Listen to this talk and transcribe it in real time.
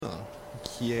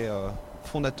qui est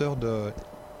fondateur de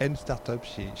N startup,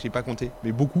 je n'ai pas compté,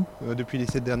 mais beaucoup depuis les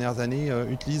 7 dernières années,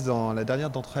 utilise dans la dernière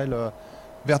d'entre elles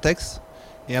Vert.x.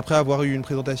 Et après avoir eu une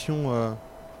présentation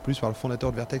plus par le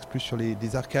fondateur de Vert.x, plus sur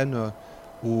des arcanes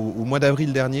au mois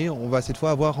d'avril dernier, on va cette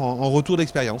fois avoir en retour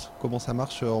d'expérience comment ça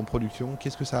marche en production,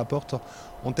 qu'est-ce que ça apporte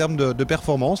en termes de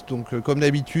performance. Donc comme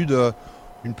d'habitude,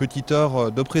 une petite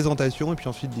heure de présentation et puis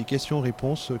ensuite des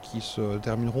questions-réponses qui se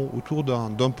termineront autour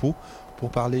d'un pot pour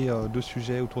parler de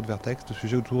sujets autour de Vert.x, de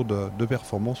sujets autour de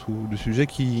performance ou de sujets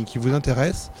qui vous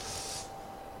intéressent.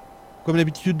 Comme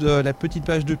d'habitude, la petite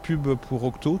page de pub pour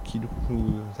Octo qui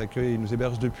nous accueille et nous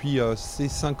héberge depuis ses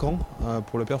 5 ans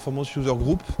pour le Performance User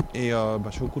Group. Et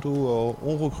chez Octo,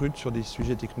 on recrute sur des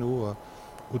sujets techno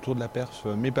autour de la perf,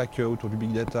 mais pas que, autour du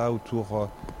big data, autour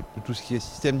de tout ce qui est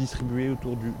système distribué,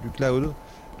 autour du cloud.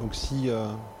 Donc si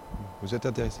vous êtes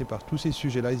intéressé par tous ces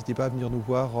sujets-là, n'hésitez pas à venir nous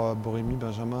voir, Borémy,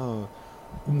 Benjamin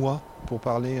ou moi, pour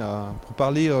parler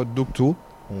d'Octo.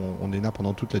 On est là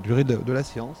pendant toute la durée de la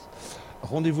séance.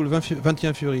 Rendez-vous le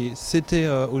 21 février, c'était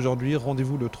aujourd'hui.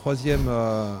 Rendez-vous le troisième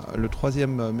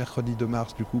mercredi de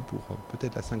mars, du coup, pour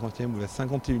peut-être la 50e ou la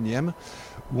 51e,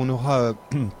 où on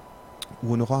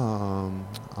aura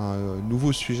un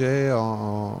nouveau sujet,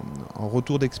 un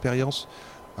retour d'expérience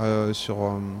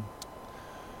sur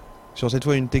cette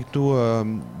fois une techno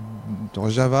dans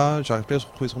Java. J'arrive pas à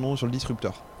retrouver son nom, sur le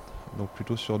disrupteur. Donc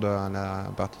plutôt sur la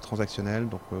partie transactionnelle.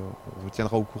 Donc on vous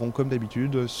tiendra au courant comme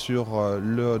d'habitude sur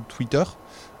le Twitter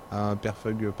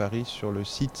Perfug Paris, sur le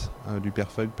site du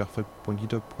Perfug,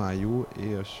 perfug.github.io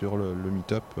et sur le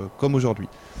meetup comme aujourd'hui.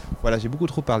 Voilà, j'ai beaucoup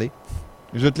trop parlé.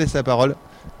 Je te laisse la parole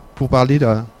pour parler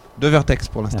de Vert.x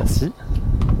pour l'instant. Merci.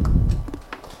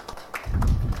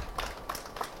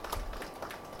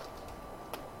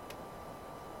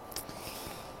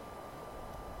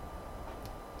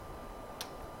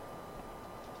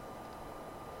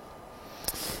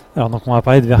 Alors donc on va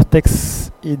parler de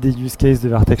Vert.x et des use cases de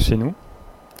Vert.x chez nous.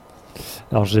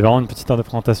 Alors j'ai vraiment une petite heure de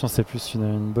présentation, c'est plus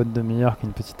une bonne demi-heure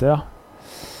qu'une petite heure.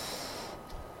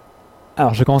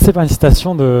 Alors je vais commencer par une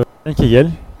citation de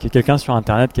Kegel, qui est quelqu'un sur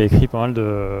internet qui a écrit pas mal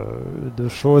de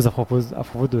choses à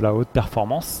propos de la haute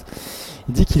performance.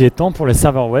 Il dit qu'il est temps pour les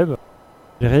serveurs web de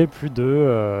gérer plus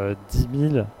de 10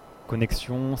 000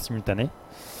 connexions simultanées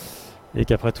et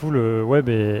qu'après tout le web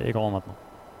est grand maintenant.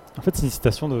 En fait c'est une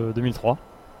citation de 2003.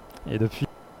 Et depuis,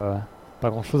 pas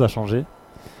grand chose a changé.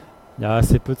 Il y a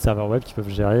assez peu de serveurs web qui peuvent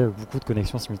gérer beaucoup de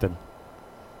connexions simultanées.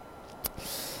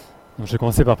 Donc je vais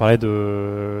commencer par parler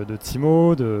de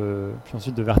Timo, puis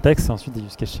ensuite de Vert.x et ensuite des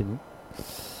use cases chez nous.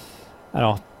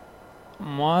 Alors,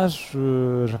 moi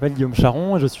je m'appelle Guillaume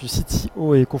Charon et je suis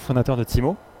CTO et cofondateur de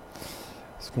Timo.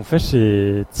 Ce qu'on fait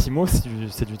chez Timo,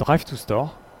 c'est du drive to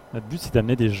store. Notre but c'est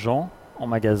d'amener des gens en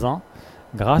magasin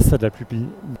grâce à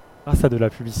de la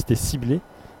publicité ciblée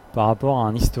par rapport à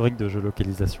un historique de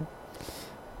géolocalisation.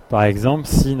 Par exemple,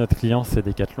 si notre client c'est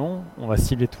Decathlon, on va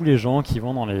cibler tous les gens qui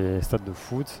vont dans les stades de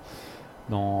foot,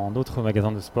 dans d'autres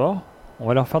magasins de sport. On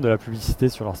va leur faire de la publicité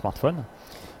sur leur smartphone.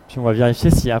 Puis on va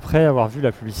vérifier si après avoir vu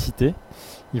la publicité,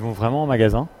 ils vont vraiment en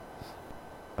magasin.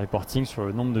 Reporting sur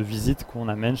le nombre de visites qu'on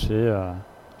amène chez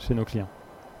nos clients.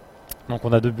 Donc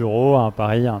on a 2 bureaux, un à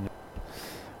Paris, un.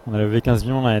 On a levé 15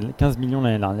 millions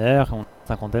l'année dernière, on a une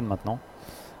cinquantaine maintenant.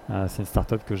 C'est une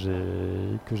start-up que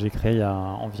j'ai créée il y a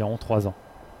environ 3 ans.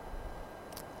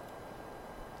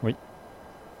 Oui.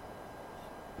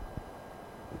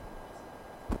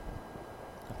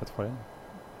 Pas de problème.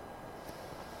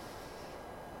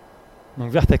 Donc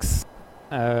Vert.x.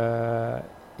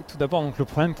 Et tout d'abord, donc, le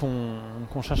problème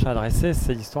qu'on cherche à adresser,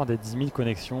 c'est l'histoire des 10 000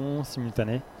 connexions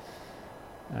simultanées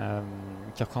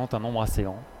qui représentent un nombre assez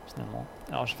grand finalement.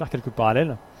 Alors je vais faire quelques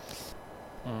parallèles.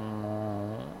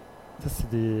 Ça, c'est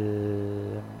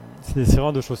des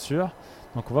serrures de chaussures.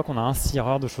 Donc on voit qu'on a un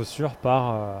cireur de chaussures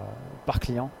par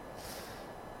client.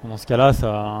 Dans ce cas-là,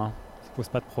 ça ne pose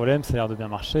pas de problème, ça a l'air de bien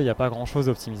marcher, il n'y a pas grand-chose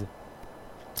à optimiser.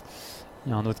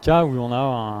 Il y a un autre cas où on a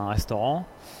un restaurant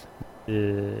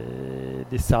et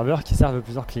des serveurs qui servent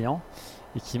plusieurs clients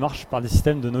et qui marchent par des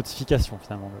systèmes de notification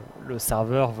finalement. Le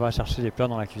serveur va chercher les plats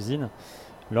dans la cuisine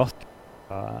lorsque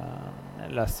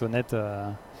la sonnette...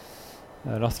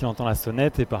 lorsqu'il entend la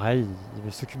sonnette, et pareil,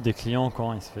 il s'occupe des clients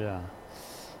quand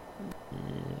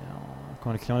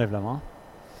quand le client lève la main.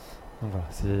 Donc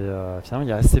voilà, finalement il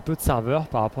y a assez peu de serveurs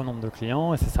par rapport au nombre de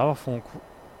clients et ces serveurs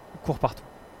courent partout.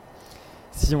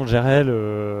 Si on gérait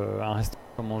un restaurant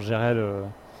comme on gérait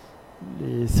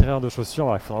les serrures de chaussures,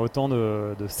 voilà, il faudra autant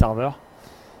de serveurs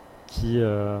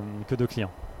que de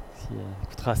clients, ce qui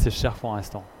coûterait assez cher pour un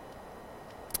restaurant.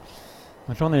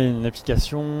 Donc là on a une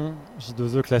application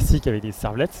J2E classique avec des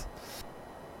servlets.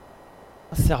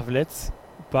 servlet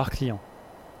par client.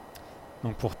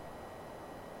 Donc pour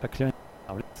chaque client, une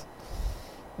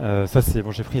servlet. Ça c'est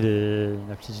bon, j'ai pris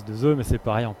une appli J2E, mais c'est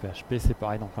pareil en PHP, c'est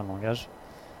pareil dans plein de langages.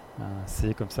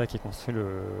 C'est comme ça qu'est construit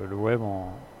le web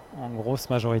en grosse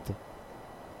majorité.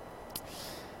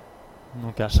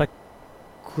 Donc à chaque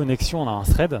connexion, on a un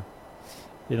thread.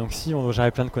 Et donc si on veut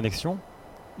gérer plein de connexions,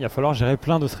 il va falloir gérer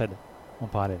plein de threads en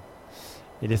parallèle.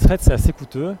 Et les threads, c'est assez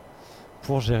coûteux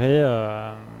pour gérer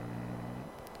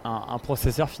un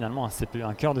processeur finalement, un CPU.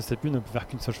 Un cœur de CPU ne peut faire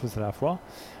qu'une seule chose à la fois.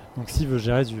 Donc s'il veut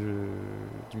gérer du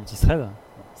multithread,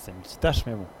 c'est multitâche,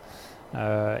 mais bon,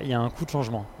 il y a un coût de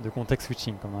changement, de context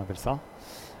switching comme on appelle ça.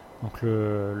 Donc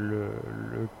le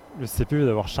CPU va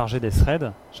devoir charger des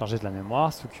threads, charger de la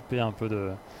mémoire, s'occuper un peu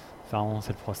de faire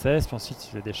avancer le process, puis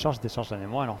ensuite il le décharge la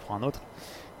mémoire, il en prend un autre,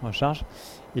 on recharge.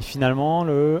 Et finalement,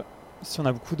 si on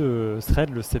a beaucoup de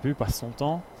threads, le CPU passe son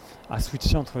temps à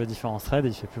switcher entre les différents threads et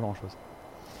il ne fait plus grand chose.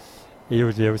 Et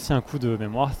il y a aussi un coût de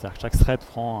mémoire, c'est-à-dire que chaque thread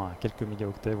prend quelques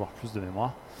mégaoctets, voire plus de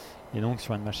mémoire. Et donc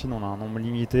sur une machine, on a un nombre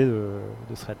limité de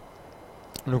threads.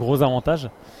 Le gros avantage,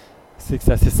 c'est que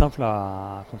c'est assez simple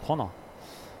à comprendre.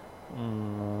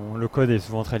 Le code est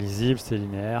souvent très lisible, c'est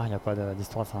linéaire, il n'y a pas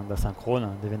d'histoire d'asynchrone,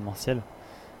 d'événementiel.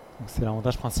 Donc c'est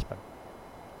l'avantage principal.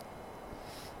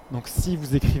 Donc si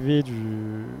vous écrivez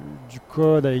du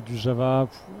code avec du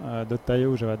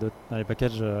Java.io ou dans les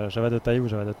packages Java.io ou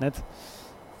Java.net,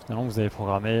 finalement vous allez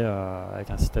programmer avec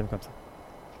un système comme ça.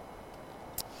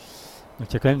 Donc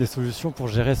il y a quand même des solutions pour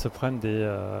gérer ce problème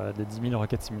des 10 000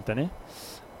 requêtes simultanées.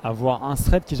 Avoir un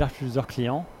thread qui gère plusieurs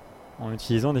clients en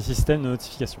utilisant des systèmes de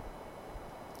notification.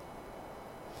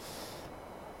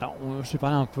 Alors, je vais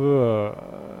parler un peu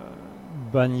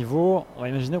bas niveau. On va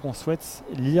imaginer qu'on souhaite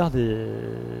lire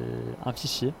un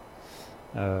fichier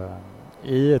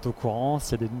et être au courant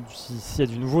s'il y a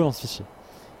du nouveau dans ce fichier.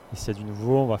 Et s'il y a du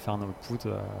nouveau, on va faire un output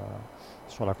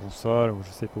sur la console ou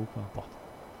je sais pas où, peu importe.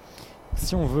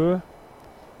 Si on veut,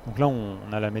 donc là on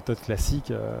a la méthode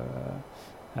classique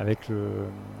avec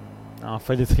un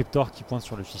file descriptor qui pointe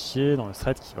sur le fichier, dans le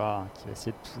thread qui va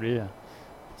essayer de pouler,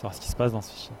 savoir ce qui se passe dans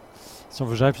ce fichier. Si on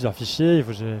veut gérer plusieurs fichiers, il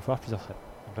faut avoir plusieurs threads.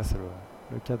 Donc là c'est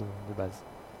le cas de base.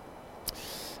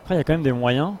 Après il y a quand même des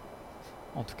moyens,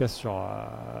 en tout cas je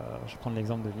vais prendre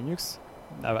l'exemple de Linux,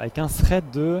 avec un thread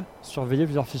de surveiller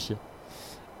plusieurs fichiers.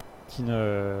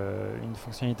 Une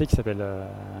fonctionnalité qui s'appelle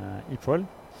equal.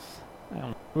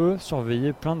 On peut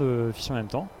surveiller plein de fichiers en même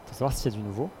temps pour savoir s'il y a du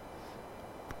nouveau.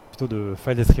 Plutôt de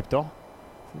file descriptor,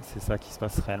 c'est ça qui se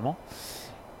passe réellement.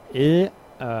 Et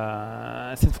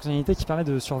c'est une fonctionnalité qui permet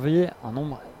de surveiller un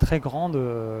nombre très grand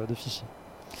de fichiers.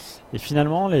 Et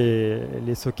finalement,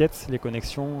 les sockets, les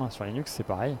connexions sur Linux, c'est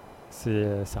pareil.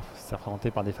 C'est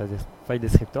représenté par des file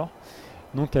descriptors.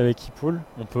 Donc avec equal,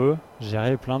 on peut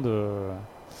gérer plein de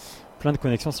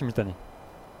connexions simultanées.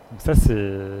 Donc ça,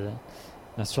 c'est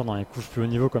bien sûr dans les couches plus haut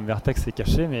niveau comme Vert.x, c'est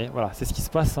caché, mais voilà, c'est ce qui se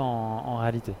passe en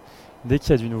réalité. Dès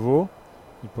qu'il y a du nouveau,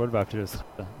 equal va appeler le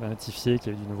thread, va notifier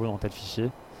qu'il y a du nouveau dans tel fichier,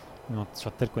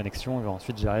 sur telle connexion, et va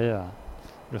ensuite gérer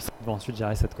le thread va ensuite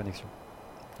gérer cette connexion.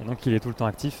 Et donc il est tout le temps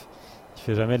actif, il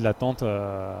fait jamais de l'attente.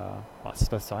 S'il se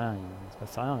passe rien, il se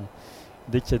passe rien. Mais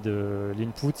dès qu'il y a de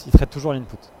l'input, il traite toujours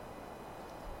l'input.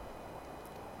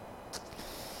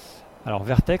 Alors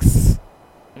Vert.x,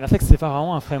 c'est pas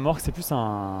vraiment un framework, c'est plus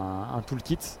un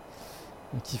toolkit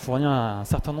qui fournit un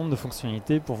certain nombre de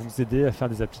fonctionnalités pour vous aider à faire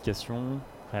des applications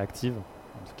réactives,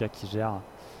 en tout cas qui gèrent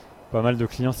pas mal de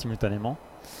clients simultanément.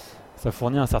 Ça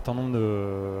fournit un certain nombre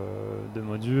de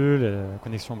modules,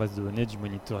 connexion base de données, du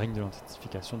monitoring, de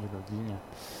l'authentification, du logging,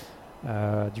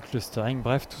 du clustering,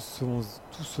 bref, tout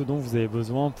ce dont vous avez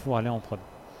besoin pour aller en prod.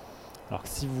 Alors que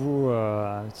si vous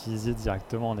utilisiez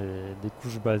directement des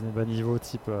couches bas niveau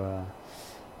type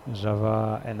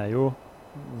Java, NIO,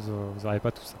 vous n'aurez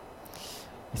pas tout ça.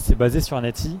 Et c'est basé sur un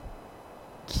ATI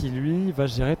qui lui va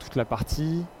gérer toute la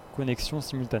partie connexion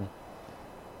simultanée.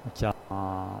 Donc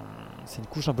c'est une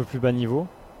couche un peu plus bas niveau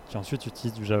qui ensuite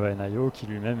utilise du Java NIO qui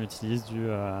lui-même utilise du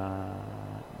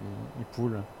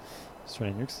epool sur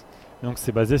Linux. Et donc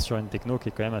c'est basé sur une techno qui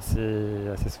est quand même assez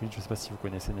solide. Je ne sais pas si vous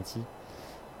connaissez NATI,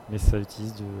 mais ça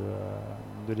utilise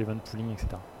de l'event pooling, etc.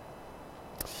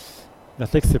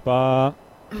 Vert.x,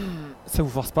 ça vous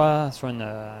force pas sur une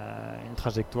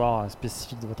trajectoire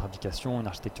spécifique de votre application, une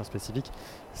architecture spécifique.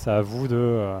 C'est à vous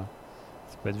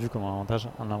ça peut être vu comme un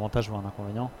avantage ou un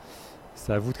inconvénient.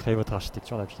 C'est à vous de créer votre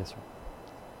architecture d'application.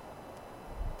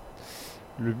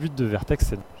 Le but de Vert.x,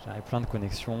 c'est de gérer plein de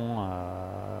connexions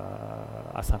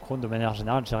asynchrones. De manière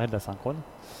générale, gérer de l'asynchrone.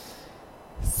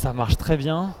 Ça marche très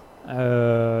bien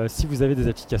si vous avez des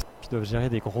applications qui doivent gérer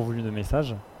des gros volumes de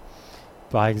messages.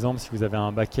 par exemple, si vous avez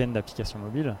un back-end d'application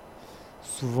mobile,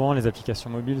 souvent les applications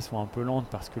mobiles sont un peu lentes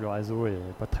parce que le réseau est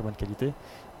pas de très bonne qualité.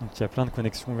 Donc il y a plein de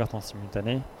connexions ouvertes en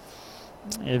simultané.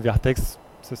 Et Vert.x,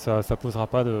 ça posera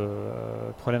pas de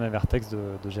problème à Vert.x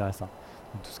de gérer ça.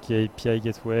 Donc, tout ce qui est API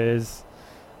Gateways,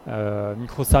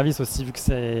 microservices aussi, vu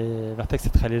que Vert.x est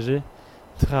très léger,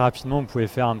 très rapidement vous pouvez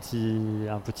faire un petit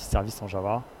service en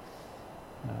Java.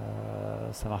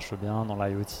 Ça marche bien dans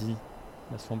l'IoT, il y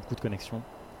a souvent beaucoup de connexions.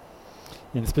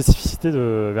 Il y a une spécificité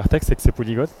de Vert.x, c'est que c'est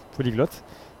polyglotte.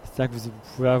 C'est-à-dire que vous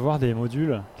pouvez avoir des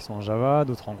modules qui sont en Java,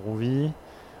 d'autres en Groovy,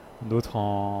 d'autres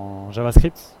en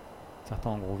JavaScript, certains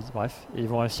en Groovy, bref, et ils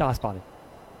vont réussir à se parler.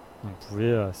 Donc vous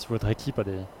pouvez, si votre équipe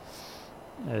est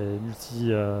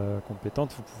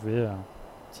multi-compétente, vous pouvez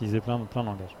utiliser plein de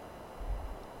langages.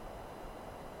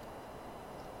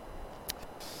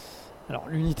 Alors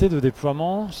l'unité de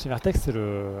déploiement chez Vert.x, c'est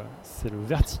le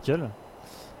vertical.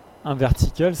 Un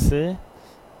vertical, c'est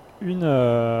une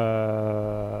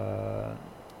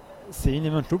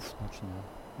event loop, donc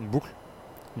une boucle,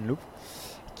 une loop,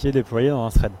 qui est déployée dans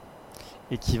un thread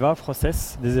et qui va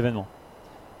process des événements.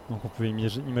 Donc on peut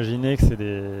imaginer que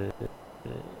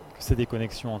c'est des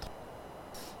connexions entre.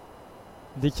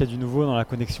 Dès qu'il y a du nouveau dans la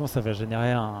connexion, ça va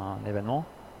générer un événement.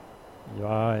 Il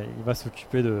va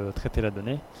s'occuper de traiter la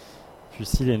donnée. Puis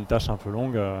s'il y a une tâche un peu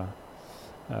longue,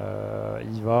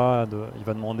 il va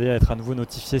demander à être à nouveau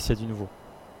notifié s'il y a du nouveau.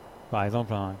 Par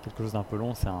exemple, quelque chose d'un peu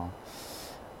long, c'est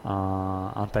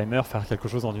un timer, faire quelque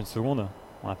chose en 1 seconde.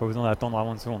 On n'a pas besoin d'attendre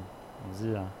vraiment 1 seconde. On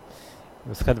dit,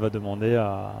 le thread va demander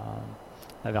à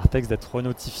Vert.x d'être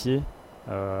renotifié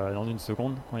dans 1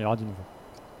 seconde quand il y aura du nouveau.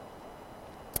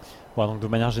 Voilà, donc de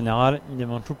manière générale, une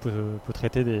event loop peut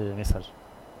traiter des messages.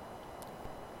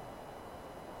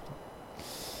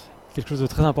 Quelque chose de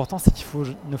très important, c'est qu'il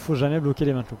ne faut jamais bloquer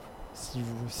l'event loop.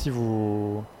 Si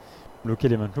vous bloquez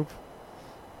l'event loop,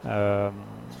 l'event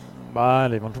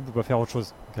loop ne peut pas faire autre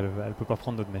chose. Donc elle ne peut pas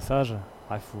prendre d'autres messages.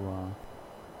 Il faut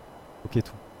bloquer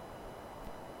tout.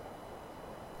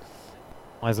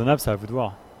 Raisonnable, c'est à vous de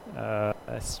voir.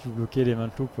 Si vous bloquez l'event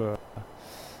loop,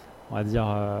 on va dire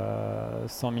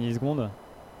 100 millisecondes,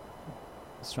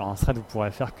 sur un thread, vous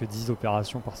pourrez faire que 10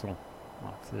 opérations par seconde.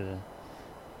 Voilà,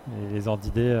 les ordres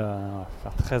d'idées, faut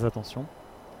faire très attention.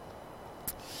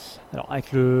 Alors avec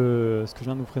ce que je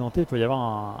viens de vous présenter, il peut y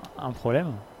avoir un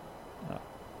problème. Voilà.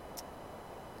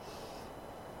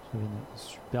 J'avais une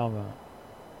superbe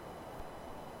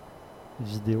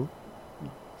vidéo.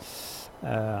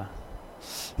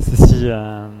 C'est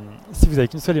si vous avez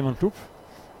qu'une seule event loop,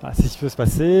 c'est ce qui peut se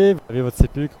passer. Vous avez votre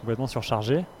CPU complètement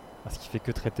surchargé, parce qu'il fait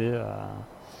que traiter,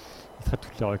 il traite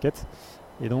toutes les requêtes.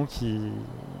 Et donc il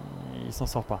s'en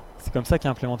sort pas. C'est comme ça qu'est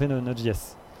implémenté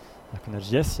Node.js.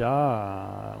 Node.js,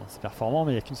 c'est performant,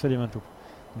 mais il n'y a qu'une seule event loop.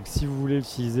 Donc si vous voulez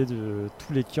utiliser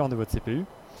tous les cœurs de votre CPU, il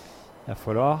va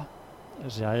falloir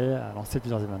lancer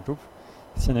plusieurs event loops.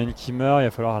 S'il y en a une qui meurt, il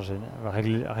va falloir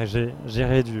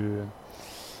gérer il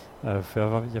va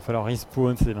falloir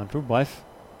respawn ces event loops. Bref,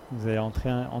 vous allez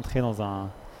entrer dans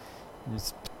une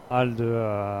spirale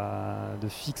de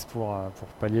fixes pour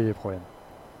pallier les problèmes.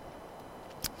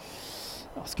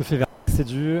 Alors, ce que fait Vert.x, c'est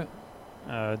du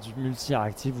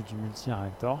multi-reactive ou du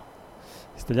multi-reactor.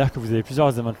 C'est-à-dire que vous avez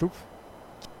plusieurs event loops.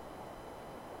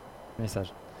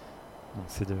 Message. Donc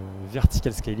c'est de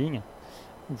vertical scaling.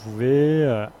 Vous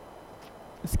pouvez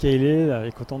scaler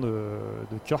avec autant de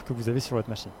cœurs que vous avez sur votre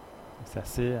machine. C'est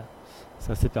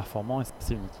assez performant et c'est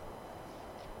assez unique.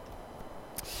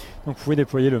 Donc vous pouvez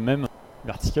déployer le même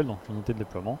vertical, donc l'unité de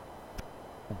déploiement,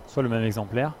 donc, soit le même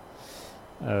exemplaire,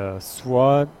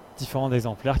 soit différents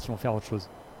exemplaires qui vont faire autre chose.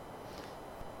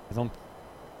 Par exemple,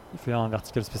 il fait un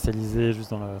vertical spécialisé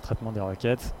juste dans le traitement des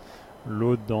requêtes,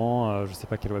 l'autre dans je ne sais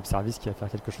pas quel web service qui va faire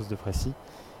quelque chose de précis.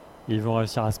 Et ils vont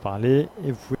réussir à se parler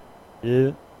et vous pouvez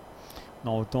déployer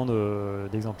dans autant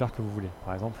d'exemplaires que vous voulez.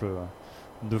 Par exemple,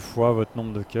 2 fois votre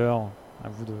nombre de cœurs, à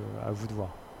vous de voir.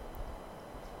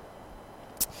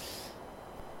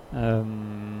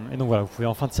 Et donc voilà, vous pouvez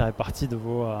enfin tirer parti de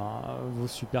vos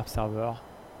superbes serveurs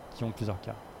qui ont plusieurs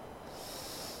cœurs.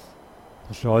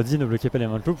 Je le redis, ne bloquez pas les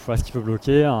event loops. Voilà ce qui peut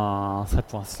bloquer un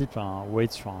thread.sleep, un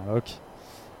wait sur un lock,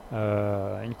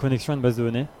 une connexion à une base de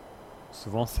données.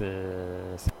 Souvent, c'est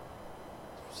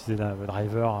utiliser le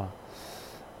driver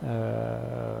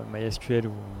MySQL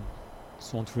ou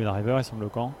souvent tous les drivers, ils sont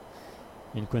bloquants.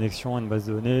 Et une connexion à une base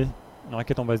de données, une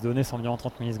requête en base de données, c'est environ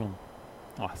 30 millisecondes.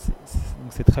 Voilà,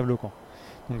 donc c'est très bloquant.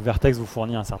 Donc Vert.x vous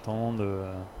fournit un certain nombre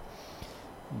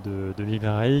de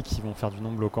librairies qui vont faire du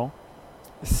non bloquant.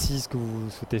 Si ce que vous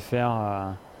souhaitez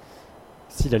faire,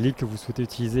 si la lib que vous souhaitez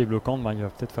utiliser est bloquante, il va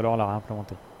peut-être falloir la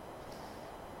réimplémenter.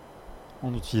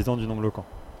 en utilisant du non bloquant.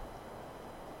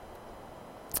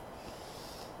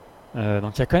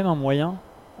 Donc il y a quand même un moyen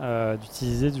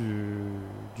d'utiliser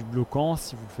du bloquant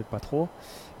si vous ne le faites pas trop.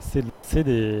 C'est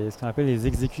ce qu'on appelle les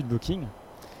execute blocking.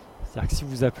 C'est-à-dire que si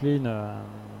vous appelez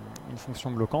une fonction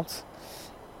bloquante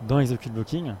dans execute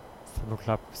blocking,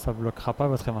 ça bloquera pas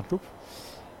votre event loop,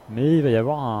 mais il va y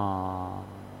avoir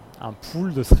un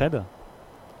pool de threads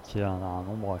qui est un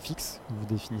nombre fixe que vous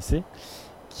définissez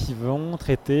qui vont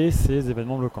traiter ces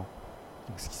événements bloquants.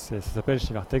 Donc, ça s'appelle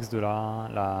chez Vert.x de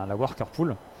la worker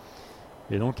pool.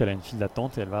 Et donc elle a une file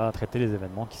d'attente et elle va traiter les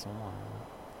événements qui sont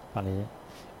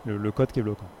le code qui est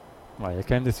bloquant. Voilà, il y a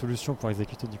quand même des solutions pour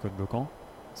exécuter du code bloquant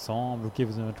sans bloquer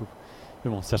vos event loops.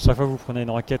 Mais bon, si à chaque fois que vous prenez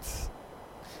une requête,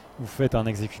 vous faites un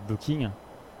execute blocking,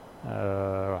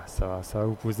 voilà, ça va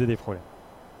vous poser des problèmes.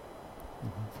 Il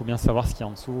faut bien savoir ce qu'il y a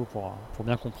en dessous pour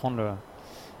bien comprendre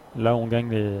là où on gagne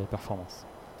les performances.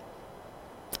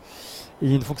 Et il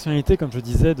y a une fonctionnalité, comme je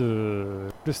disais, de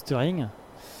clustering.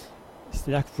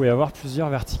 C'est-à-dire que vous pouvez avoir plusieurs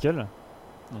verticals,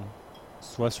 donc,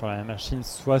 soit sur la même machine,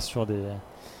 soit sur des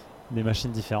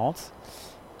machines différentes,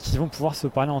 qui vont pouvoir se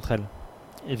parler entre elles.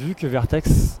 Et vu que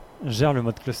Vert.x gère le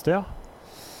mode cluster,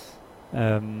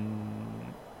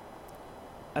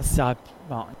 assez rapide,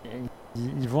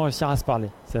 ils vont réussir à se parler.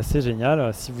 C'est assez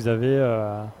génial. Si vous avez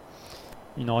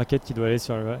une requête qui doit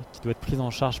être prise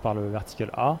en charge par le vertical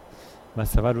A,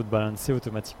 ça va load balancer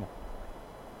automatiquement.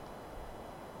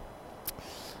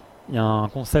 Il y a un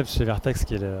concept chez Vert.x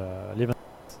qui est l'event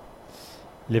bus.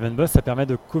 L'event bus, ça permet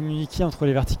de communiquer entre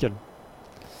les verticals.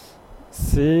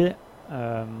 C'est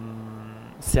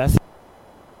assez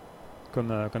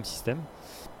comme système. Les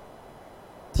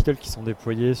verticals qui sont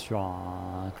déployés sur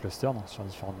un cluster, donc sur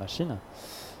différentes machines.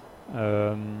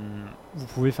 Vous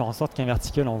pouvez faire en sorte qu'un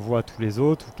vertical envoie à tous les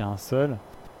autres ou qu'un seul.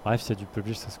 Bref, s'il y a du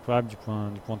publish subscribe, du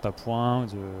point à point,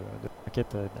 de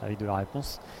requête avec de la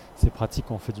réponse, c'est pratique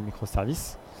quand on fait du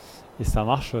microservice. Et ça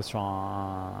marche sur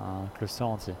un cluster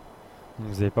entier. Donc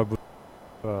vous n'avez pas besoin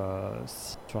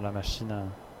sur la machine.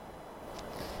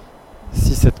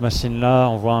 Si cette machine-là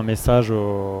envoie un message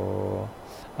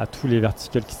à tous les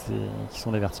verticals qui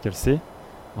sont des verticals C,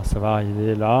 ça va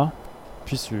arriver là,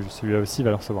 puis celui-là aussi va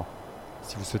le recevoir.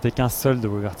 Si vous souhaitez qu'un seul de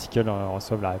vos verticals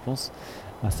reçoive la réponse,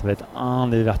 ça va être un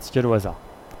des verticals au hasard.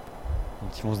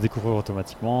 Donc ils vont se découvrir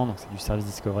automatiquement, donc c'est du service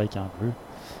discovery qui est inclus,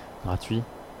 gratuit.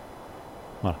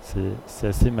 Voilà, c'est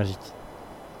assez magique.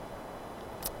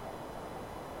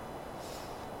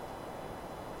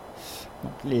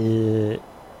 Donc le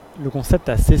concept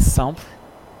est assez simple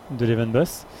de l'event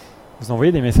bus. Vous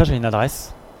envoyez des messages à une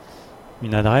adresse.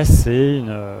 Une adresse, c'est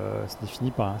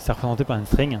représenté par une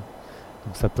string.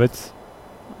 Donc ça peut être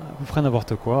à peu près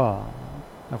n'importe quoi,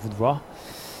 à vous de voir.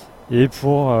 Et une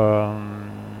fois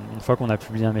qu'on a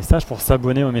publié un message, pour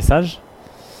s'abonner au message,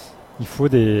 il faut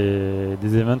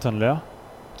des event handlers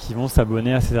qui vont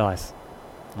s'abonner à ces adresses.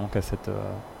 Donc à cette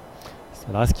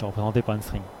adresse qui est représentée par une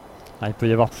string. Alors, il peut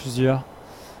y avoir plusieurs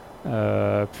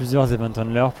event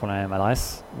handlers pour la même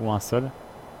adresse ou un seul.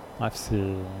 Bref,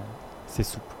 c'est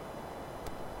souple.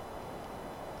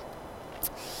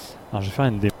 Alors je vais faire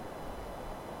une démo.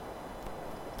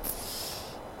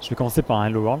 Je vais commencer par un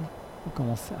Hello World.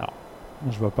 Alors,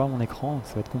 je vois pas mon écran, donc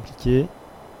ça va être compliqué.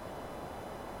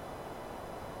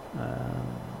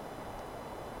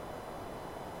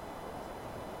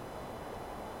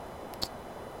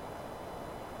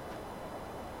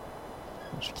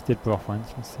 Je vais quitter le PowerPoint,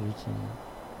 je pense que c'est lui qui...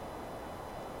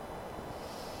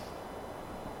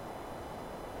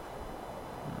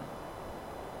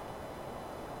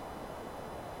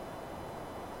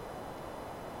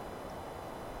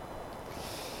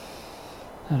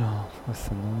 Alors, pourquoi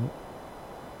ça non?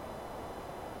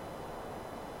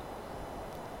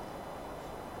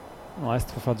 Ouais,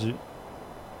 c'est pour faire du...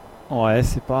 Ouais,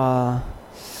 c'est pas...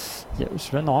 Je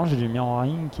suis là, non, j'ai du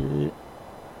mirroring qui est...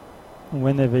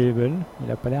 When available,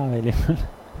 il a pas l'air available.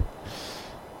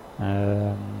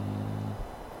 Je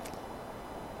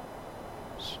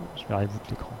vais reboot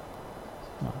l'écran.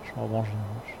 Voilà, je rebranche.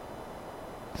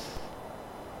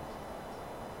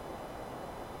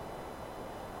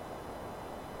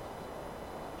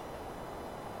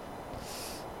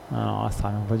 Alors là, ça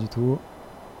revient pas du tout.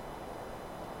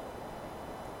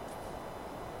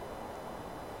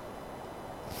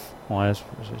 Ouais,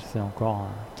 j'essaie encore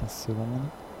 15 secondes.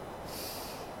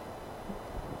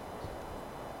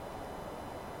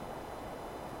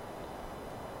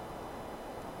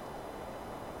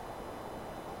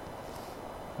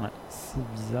 Ouais, c'est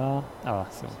bizarre. Ah voilà,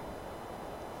 c'est bon.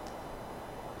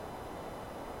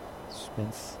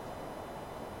 Suspense.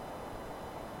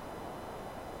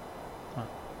 Ouais.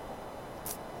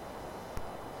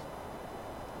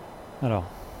 Alors,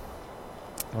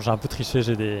 bon, j'ai un peu triché,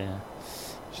 j'ai des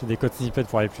codes snippets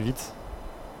pour aller plus vite.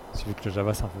 Parce que vu que le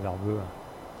Java c'est un peu verbeux.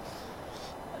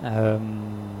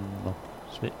 Donc,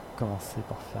 je vais commencer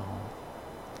par faire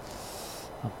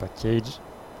un package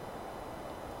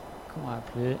qu'on va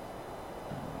appeler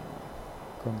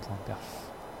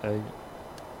comme.perfug.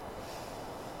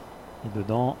 Et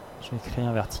dedans, je vais créer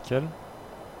un vertical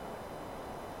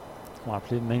qu'on va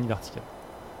appeler main vertical.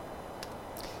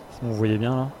 Si vous voyez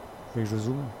bien là, vous voulez que je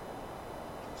zoome?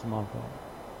 Je zoome un peu.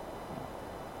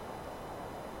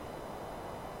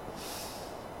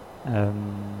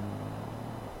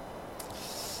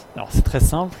 Alors c'est très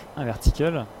simple, un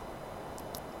vertical.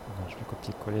 Je vais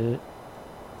copier-coller,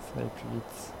 ça va aller plus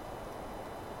vite.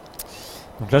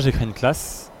 Donc là j'ai créé une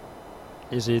classe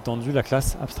et j'ai étendu la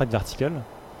classe abstract vertical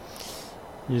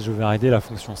et je vais arrêter la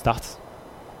fonction start.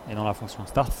 Et dans la fonction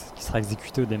start, qui sera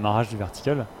exécutée au démarrage du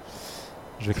vertical,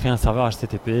 je vais créer un serveur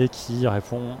HTTP qui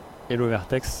répond Hello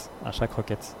Vert.x à chaque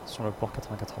requête sur le port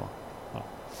 8080. Voilà.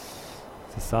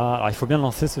 C'est ça. Alors il faut bien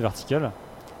lancer ce vertical.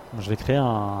 Donc, je vais créer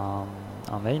un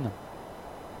main, donc,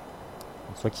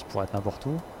 soit qui pourrait être n'importe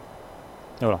où,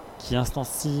 et voilà, qui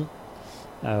instancie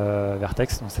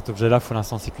Vert.x. Donc cet objet-là, il faut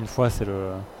l'instancier qu'une fois, c'est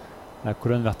la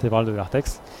colonne vertébrale de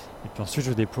Vert.x. Et puis ensuite,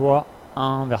 je déploie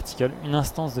un vertical, une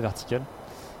instance de vertical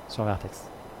sur Vert.x.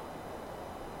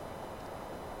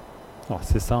 Alors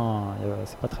c'est ça, hein,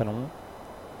 c'est pas très long.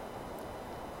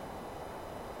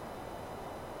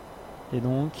 Et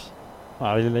donc,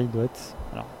 alors là il doit être.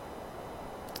 Alors,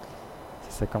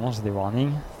 si ça commence, j'ai des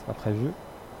warnings, c'est pas prévu.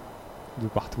 De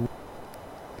partout.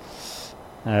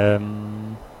 Je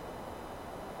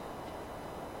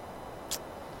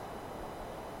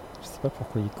sais pas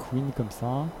pourquoi il queen comme ça.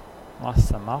 Voir si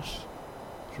ça marche.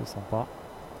 Je le sens pas.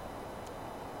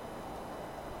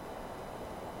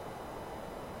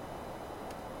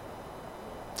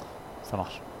 Ça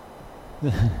marche.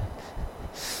 J'ai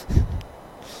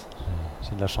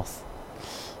de la chance.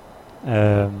 J'ai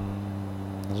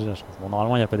de la chance. Bon,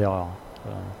 normalement, il n'y a pas d'erreur.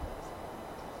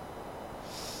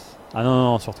 Ah non,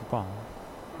 non, surtout pas.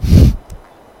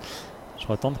 Je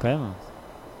retente quand même.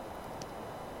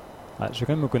 Ouais, je vais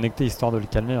quand même me connecter histoire de le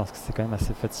calmer parce que c'est quand même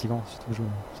assez fatigant. Surtout que je vais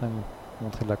vous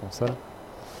montrer de la console.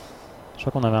 Je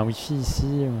crois qu'on avait un Wi-Fi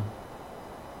ici.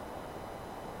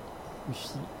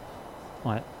 Wi-Fi.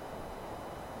 Ouais.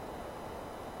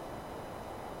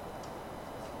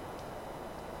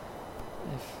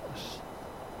 FH.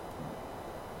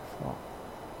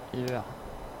 Hiver.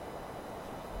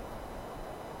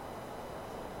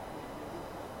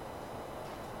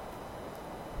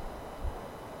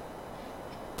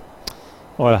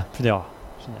 Voilà, plus d'erreur.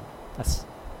 Génial. Ah si,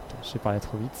 j'ai parlé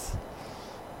trop vite.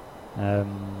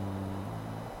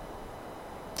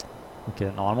 Ok,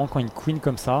 normalement quand il queen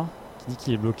comme ça, qui dit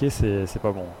qu'il est bloqué, c'est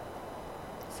pas bon.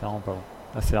 C'est vraiment pas bon.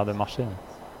 Là, c'est l'air de marcher.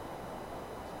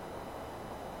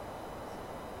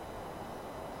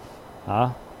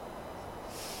 Ah.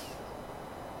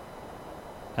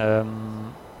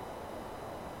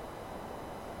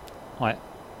 Ouais.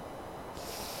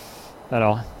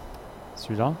 Alors,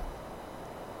 celui-là.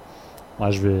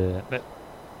 Ouais, je vais.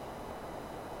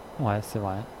 Ouais, c'est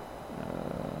vrai.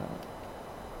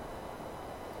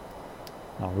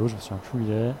 Alors l'eau, je me souviens plus où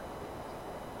il est.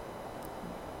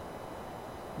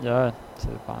 Yeah,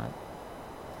 c'est pareil.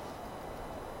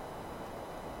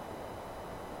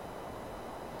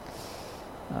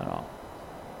 Alors.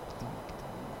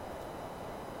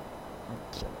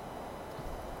 Ok.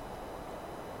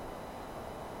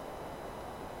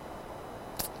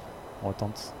 On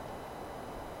retente.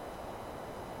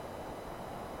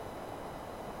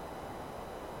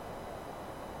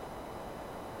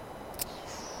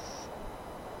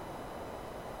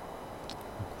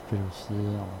 On coupe le wifi,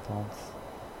 on retente.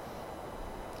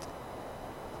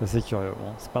 C'est assez curieux.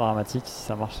 Bon, c'est pas dramatique si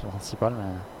ça marche, c'est le principal,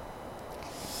 mais.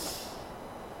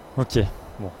 Ok,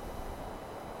 bon.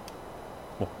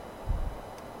 Bon.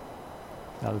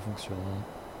 Ça a l'air de fonctionner.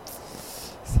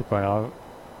 C'est pas grave.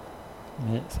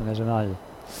 Mais ça m'est jamais arrivé.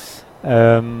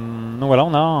 Donc voilà,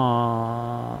 on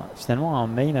a finalement un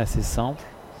main assez simple.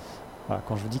 Voilà,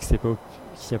 quand je vous dis que c'est pas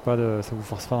qu'il y a pas de, ça vous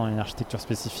force pas dans une architecture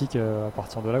spécifique, à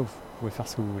partir de là, vous pouvez faire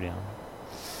ce que vous voulez.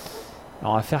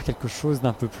 Alors on va faire quelque chose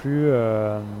d'un peu plus.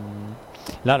 Là,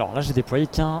 j'ai déployé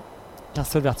qu'un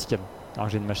seul vertical. Alors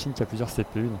j'ai une machine qui a plusieurs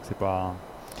CPU, donc c'est pas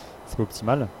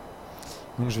optimal.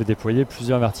 Donc je vais déployer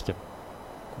plusieurs verticales.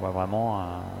 Donc on voit vraiment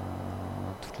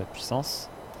toute la puissance.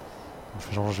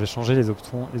 Donc, je vais changer les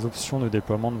options de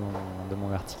déploiement de mon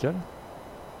vertical.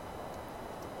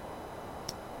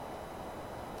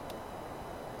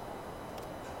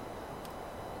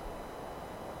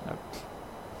 Hop.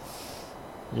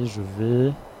 Et je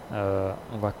vais...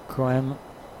 on va quand même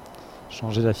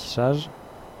changer l'affichage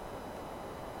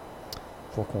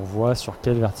pour qu'on voit sur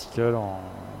quel vertical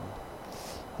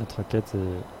notre requête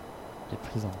est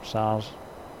prise en charge.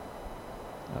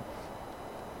 Hop.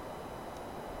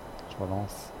 Je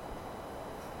relance.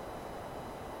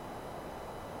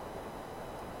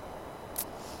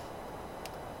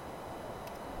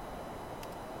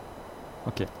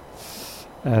 Ok.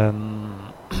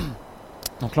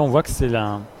 Donc là on voit que c'est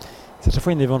à chaque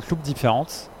fois une event loop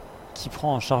différente qui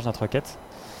prend en charge notre requête.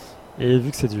 Et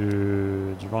vu que c'est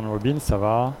du round robin, ça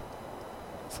va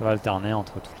alterner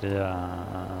entre toutes les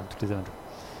event loops.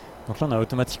 Donc là on a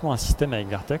automatiquement un système avec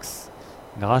Vert.x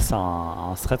grâce à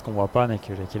un thread qu'on voit pas mais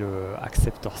qui est le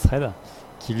acceptor thread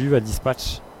qui lui va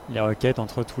dispatch les requêtes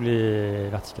entre tous les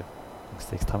verticals. Donc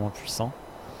c'est extrêmement puissant.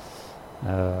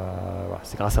 Voilà,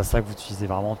 c'est grâce à ça que vous utilisez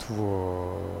vraiment tous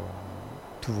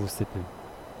vos CPU.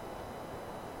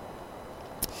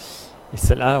 Et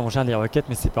celle-là, on gère les requêtes,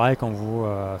 mais c'est pareil quand vous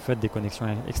faites des connexions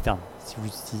externes.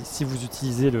 Si vous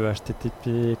utilisez le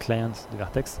HTTP client de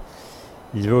Vert.x,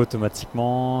 il va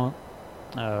automatiquement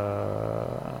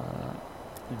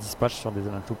dispatch sur des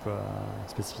event loops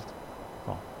spécifiques,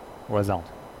 enfin, au hasard.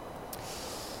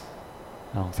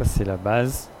 Alors, ça c'est la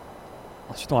base.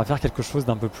 Ensuite, on va faire quelque chose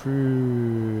d'un peu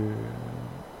plus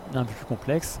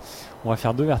complexe. On va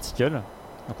faire deux verticals.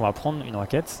 Donc, on va prendre une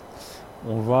requête.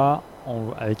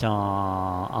 Avec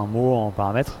un mot en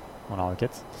paramètre dans la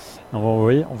requête. Et on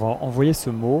va envoyer ce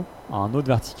mot à un autre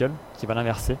vertical qui va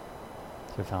l'inverser,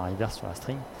 qui va faire un reverse sur la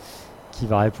string, qui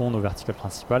va répondre au vertical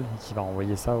principal et qui va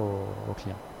envoyer ça au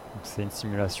client. Donc, c'est une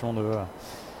simulation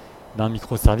d'un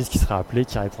microservice qui serait appelé,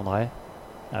 qui répondrait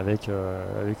avec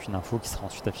une info qui sera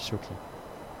ensuite affichée au client.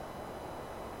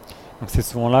 Donc c'est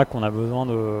souvent là qu'on a besoin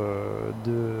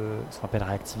de ce qu'on appelle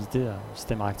réactivité, du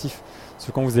système réactif. Parce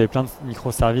que quand vous avez plein de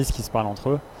microservices qui se parlent entre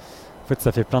eux, en fait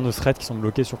ça fait plein de threads qui sont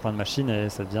bloqués sur plein de machines et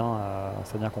ça devient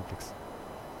complexe.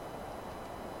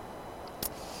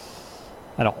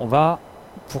 Alors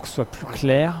pour que ce soit plus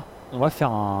clair, on va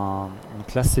faire une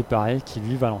classe séparée qui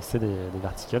lui va lancer des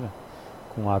verticals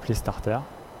qu'on va appeler starter.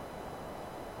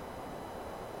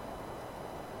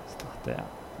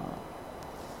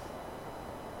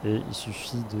 Et il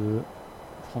suffit de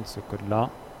prendre ce code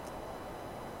là,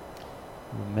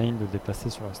 le main, de le déplacer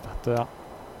sur le starter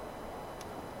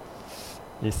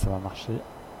et ça va marcher.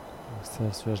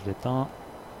 Donc celui-là je l'éteins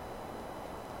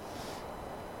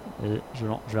et je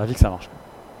vérifie que ça marche.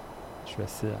 Je suis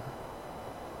assez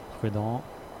prudent.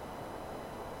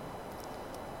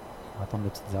 On va attendre des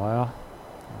petites erreurs.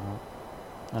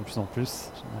 Voilà. De plus en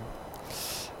plus.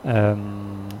 Génial.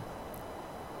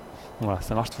 Voilà,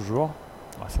 ça marche toujours.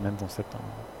 C'est le même concept, hein.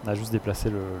 On a juste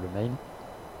déplacé le main.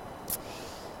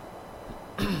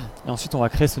 Et ensuite on va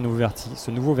créer ce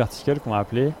nouveau vertical qu'on va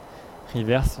appeler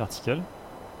reverse vertical.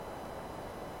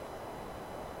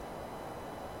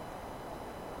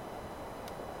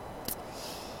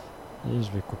 Et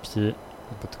je vais copier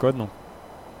un peu de code. Donc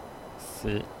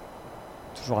c'est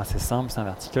toujours assez simple, c'est un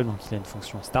vertical, donc il a une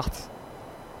fonction start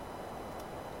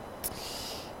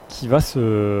qui va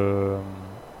se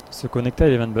connecter à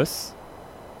l'event bus.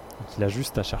 Donc il a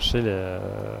juste à chercher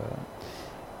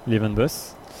l'event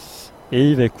bus et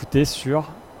il va écouter sur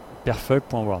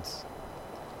perfug.words.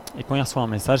 Et quand il reçoit un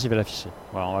message, il va l'afficher.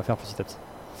 Voilà, on va faire petit à petit.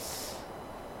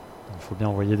 Donc, il faut bien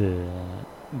envoyer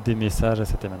des messages à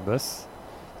cet event bus.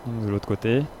 Donc de l'autre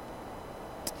côté,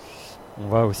 on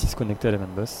va aussi se connecter à l'event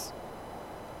bus.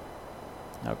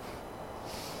 Hop.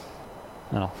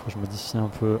 Alors, il faut que je modifie un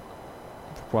peu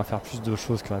pour pouvoir faire plus de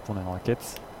choses que répondre à une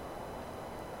requête.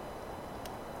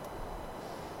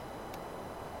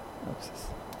 Hop, c'est ça.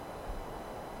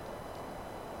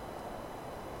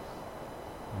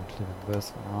 Donc l'event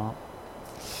bus, voilà.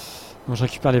 Donc je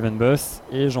récupère l'event bus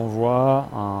et j'envoie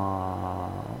on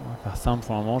va faire simple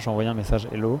pour le moment, j'ai envoyé un message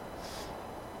hello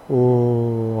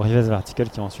au reverse vertical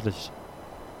qui va ensuite l'afficher.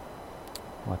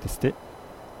 On va tester.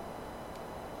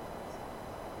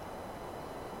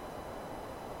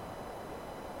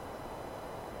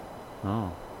 Ah.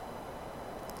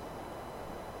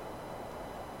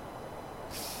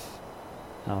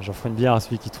 Alors j'offre une bière à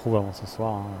celui qui trouve avant ce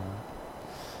soir. Hein.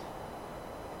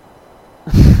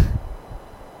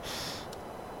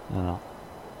 Voilà.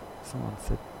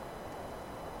 127.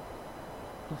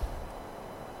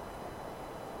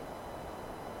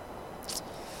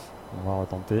 On va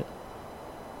retenter.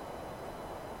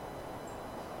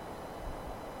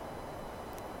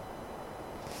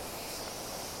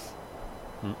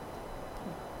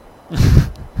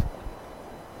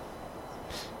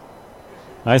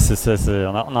 Ouais,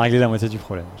 on a réglé la moitié du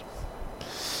problème.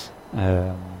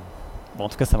 Bon, en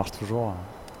tout cas, ça marche toujours.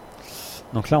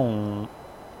 Donc là,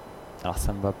 alors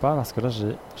ça me va pas parce que là, je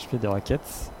fais des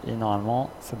requêtes et normalement,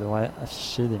 ça devrait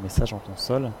afficher des messages en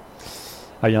console.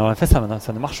 Ah oui, en fait, ça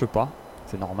ne marche pas.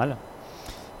 C'est normal.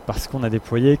 Parce qu'on a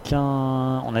déployé que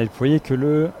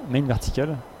le main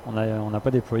vertical. On n'a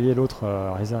pas déployé l'autre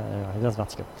reverse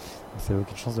vertical. Donc ça n'a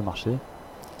aucune chance de marcher.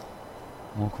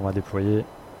 Donc on va déployer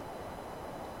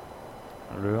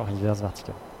le reverse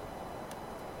vertical.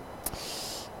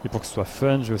 Et pour que ce soit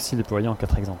fun, je vais aussi déployer en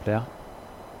 4 exemplaires.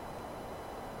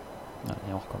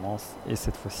 Et on recommence. Et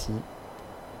cette fois-ci,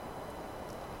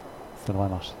 ça devrait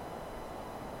marcher.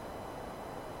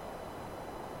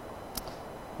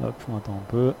 Hop, on attend un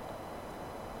peu.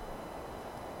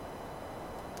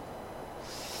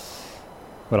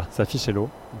 Voilà, ça affiche hello.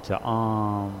 Donc il y a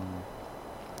un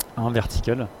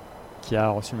vertical qui a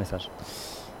reçu le message.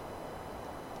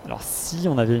 Alors si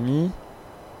on avait mis,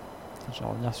 je vais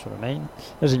revenir sur le main.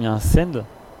 Là j'ai mis un send,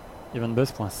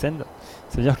 eventbus.send.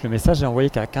 Ça veut dire que le message est envoyé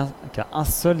qu'à un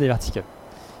seul des verticals.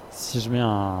 Si je mets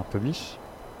un publish,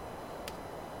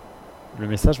 le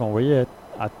message va envoyer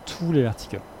à tous les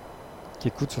verticals qui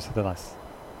écoutent sur cette adresse.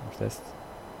 Donc, je teste.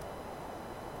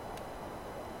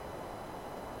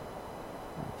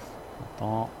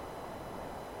 Attends.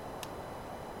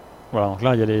 Voilà, donc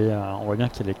là, on voit bien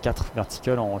que les 4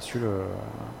 verticals ont reçu le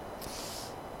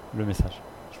message.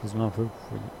 Je vous zoome un peu, vous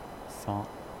voyez. Ça,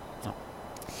 non.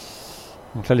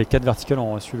 Donc là, les 4 verticals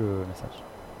ont reçu le message.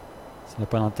 Ça n'a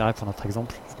pas d'intérêt pour notre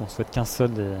exemple, puisqu'on souhaite qu'un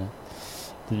seul des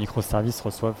microservices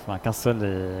reçoive, enfin qu'un seul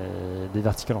des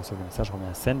verticals reçoive le message. Je remets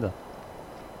un send.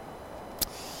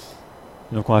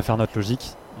 Et donc on va faire notre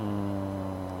logique.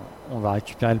 On va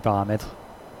récupérer le paramètre,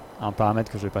 un paramètre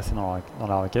que je vais passer dans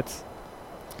la requête.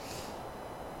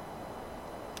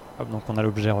 Hop, donc on a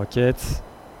l'objet requête.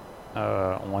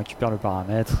 On récupère le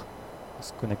paramètre. On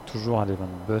se connecte toujours à l'event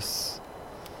bus.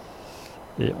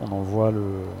 Et on envoie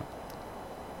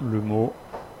le mot.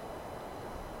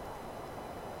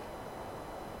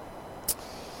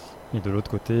 Et de l'autre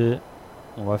côté,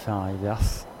 on va faire un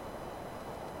reverse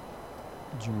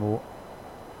du mot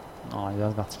en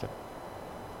reverse vertical.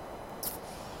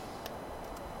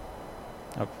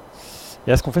 Hop.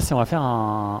 Et là, ce qu'on fait, c'est on va faire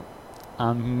un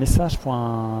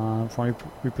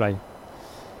message.reply.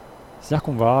 C'est-à-dire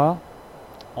qu'on va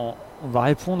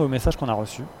répondre au message qu'on a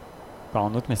reçu par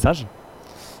un autre message.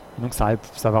 Et donc ça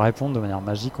va répondre de manière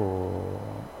magique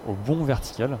au bon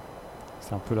vertical.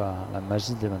 C'est un peu la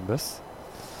magie de l'event bus.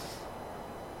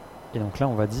 Et donc là,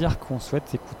 on va dire qu'on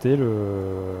souhaite écouter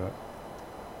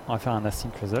on va faire un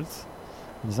async result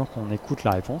en disant qu'on écoute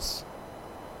la réponse.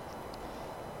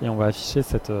 Et on va afficher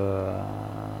cette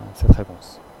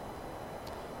réponse.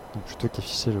 Donc plutôt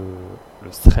qu'afficher le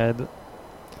thread,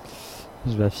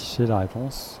 je vais afficher la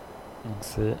réponse. Donc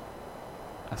c'est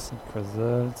async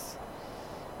results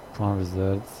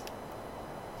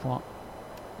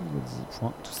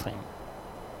 .results.body.toString.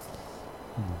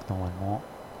 Donc normalement,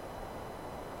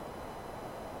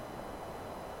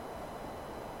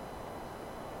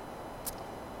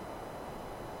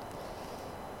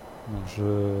 donc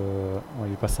on va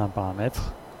lui passer un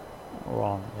paramètre.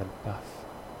 Warn égale perf.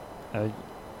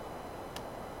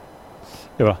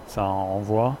 Et voilà, ça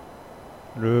renvoie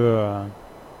le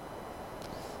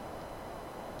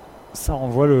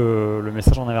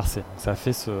message en inversé. Donc ça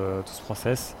fait tout ce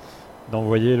process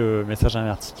d'envoyer le message en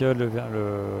vertical,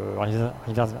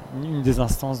 une des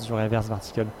instances du reverse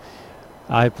vertical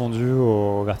a répondu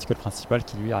au vertical principal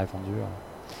qui lui a répondu.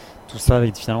 Tout ça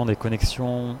avec finalement des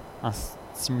connexions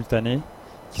simultanées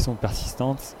qui sont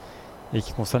persistantes et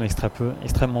qui consomment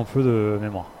extrêmement peu de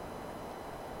mémoire.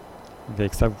 Donc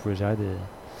avec ça, vous pouvez gérer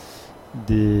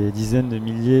des dizaines de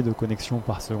milliers de connexions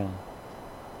par seconde.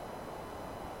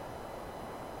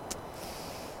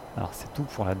 Alors c'est tout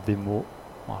pour la démo.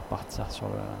 On va partir sur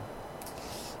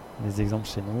les exemples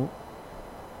chez nous.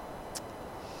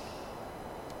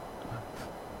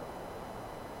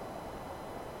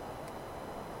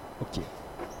 Ok.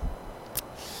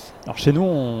 Alors chez nous,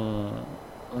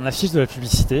 on affiche de la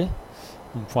publicité.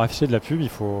 Donc pour afficher de la pub, il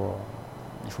faut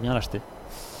bien l'acheter.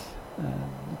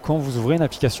 Quand vous ouvrez une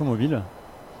application mobile,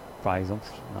 par exemple,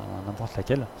 n'importe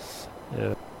laquelle,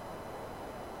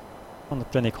 notre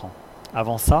plein écran.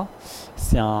 Avant ça,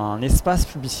 c'est un espace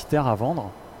publicitaire à vendre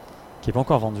qui n'est pas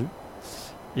encore vendu.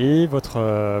 Et votre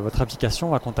application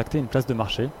va contacter une place de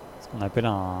marché, ce qu'on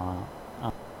appelle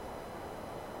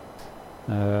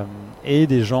et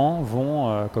des gens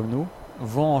comme nous,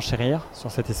 vont enchérir sur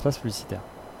cet espace publicitaire.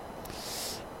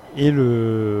 Et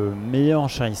le meilleur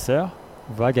enchérisseur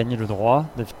va gagner le droit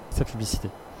d'afficher sa publicité.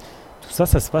 Tout ça,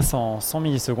 ça se passe en 100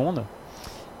 millisecondes.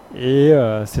 Et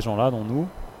ces gens-là, dont nous,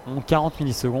 ont 40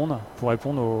 millisecondes pour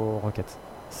répondre aux requêtes.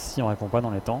 Si on ne répond pas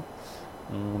dans les temps,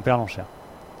 on perd l'enchère.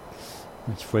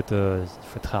 Donc il faut être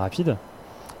très rapide.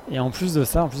 Et en plus de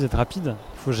ça, en plus d'être rapide,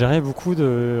 il faut gérer beaucoup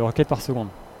de requêtes par seconde.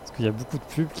 Parce qu'il y a beaucoup de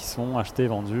pubs qui sont achetées et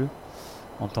vendues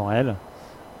en temps réel.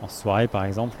 En soirée par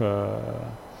exemple,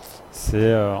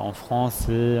 en France,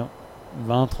 c'est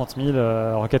 20-30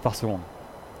 000 requêtes par seconde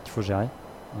qu'il faut gérer.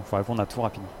 Donc il faut répondre à tout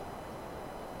rapidement.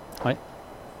 Ouais.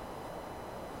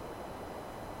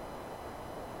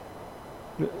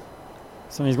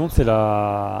 100 millisecondes,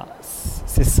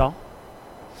 c'est ça.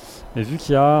 Mais vu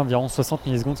qu'il y a environ 60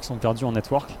 millisecondes qui sont perdues en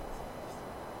network,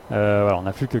 voilà, on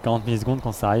n'a plus que 40 millisecondes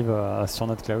quand ça arrive sur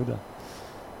notre cloud.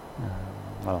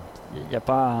 Voilà. Il n'y a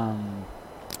pas,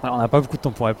 on n'a pas beaucoup de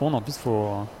temps pour répondre. En plus,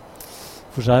 faut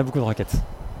gérer beaucoup de requêtes.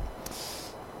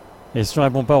 Et si on ne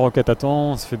répond pas aux requêtes à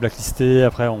temps, on se fait blacklister.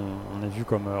 Après, on est vu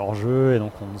comme hors-jeu et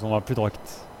donc on ne nous envoie plus de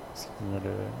requêtes. Parce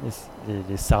qu'il y a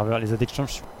les serveurs, les ad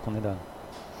exchange qu'on est là.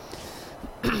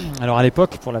 Alors à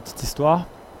l'époque, pour la petite histoire,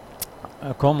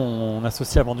 quand mon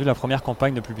associé a vendu la première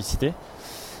campagne de publicité,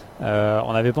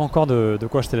 on n'avait pas encore de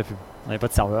quoi acheter la pub. On n'avait pas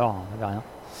de serveur, on n'avait rien.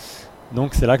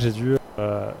 Donc c'est là que j'ai dû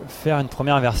faire une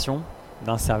première version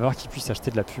d'un serveur qui puisse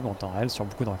acheter de la pub en temps réel sur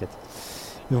beaucoup de requêtes.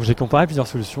 Donc j'ai comparé plusieurs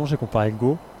solutions, j'ai comparé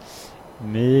Go,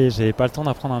 mais j'avais pas le temps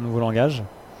d'apprendre un nouveau langage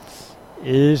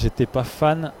et j'étais pas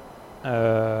fan,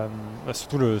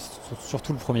 surtout le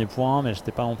premier point, mais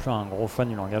j'étais pas non plus un gros fan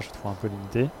du langage, je le trouve un peu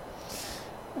limité.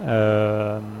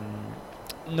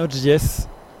 Node.js,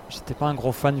 j'étais pas un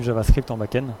gros fan du JavaScript en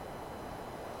back-end.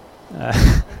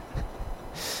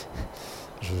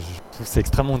 Je trouve que c'est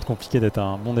extrêmement compliqué d'être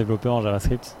un bon développeur en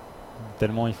JavaScript,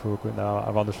 tellement il faut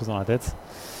avoir de choses dans la tête.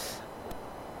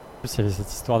 En plus, il y avait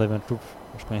cette histoire d'event loop.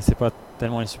 Je connaissais pas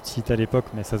tellement les subtilités à l'époque,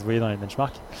 mais ça se voyait dans les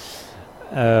benchmarks.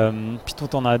 Python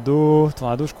Tornado,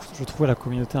 je trouvais la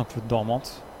communauté un peu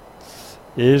dormante.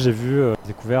 Et j'ai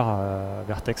découvert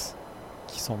Vert.x,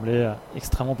 qui semblait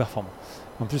extrêmement performant.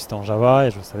 En plus, c'était en Java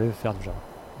et je savais faire du Java.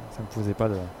 Ça ne me posait pas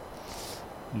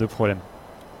de problème.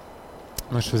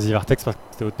 Moi, je choisis Vert.x parce que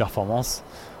c'était haute performance,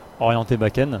 orienté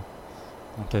back-end,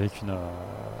 donc avec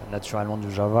naturellement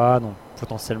du Java. Donc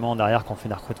potentiellement derrière, quand on fait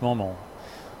des recrutements,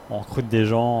 on recrute des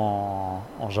gens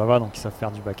en Java, donc ils savent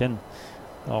faire du back-end.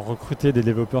 Alors recruter des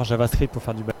développeurs JavaScript pour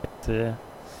faire du back-end,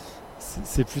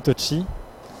 c'est plus touchy.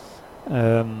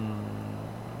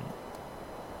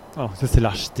 Alors, ça c'est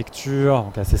l'architecture,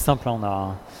 donc assez simple.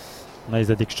 Hein. On a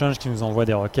les ad exchange qui nous envoient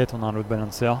des requêtes, on a un load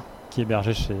balancer qui est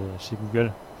hébergé chez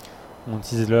Google. On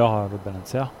utilise leur load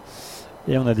balancer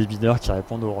et on a des biders qui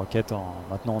répondent aux requêtes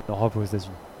maintenant en Europe et aux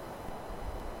États-Unis.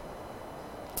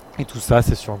 Et tout ça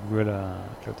c'est sur Google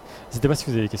Cloud. N'hésitez pas si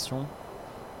vous avez des questions.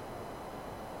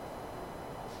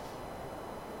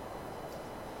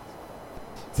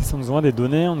 Si on nous envoie des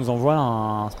données, on nous envoie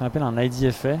ce qu'on appelle un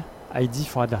IDFA, ID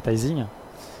for Advertising,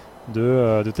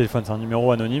 de téléphone. C'est un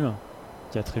numéro anonyme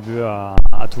qui est attribué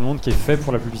à tout le monde, qui est fait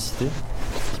pour la publicité,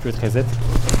 qui peut être reset.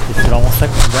 Et c'est vraiment ça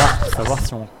qu'on regarde pour savoir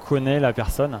si on connaît la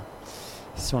personne,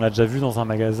 si on l'a déjà vu dans un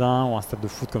magasin ou un stade de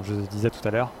foot, comme je disais tout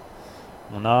à l'heure.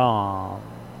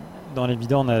 Dans les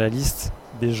biders, on a la liste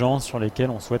des gens sur lesquels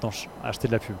on souhaite acheter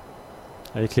de la pub,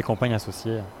 avec les campagnes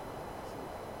associées.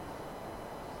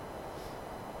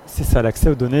 C'est ça, l'accès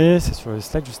aux données, c'est sur le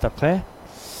Slack juste après.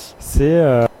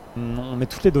 On met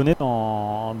toutes les données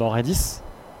dans Redis.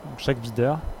 Donc chaque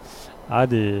bidder a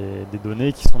des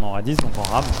données qui sont dans Redis, donc en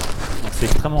RAM. Donc c'est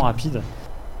extrêmement rapide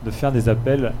de faire des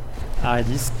appels à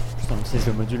Redis. On utilise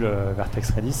le module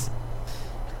Vert.x Redis.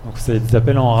 Donc c'est des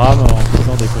appels en RAM en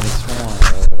faisant des connexions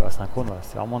asynchrones. Voilà.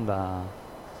 C'est vraiment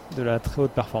de la très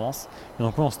haute performance. Et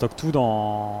donc on stocke tout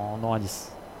dans Redis.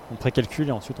 On précalcule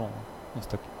et ensuite on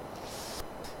stocke.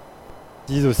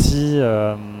 On utilise aussi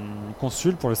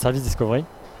Consul pour le service Discovery.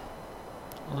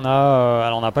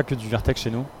 Alors on n'a pas que du Vert.x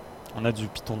chez nous. On a du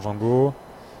Python Django,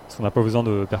 parce qu'on n'a pas besoin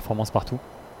de performance partout.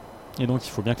 Et donc il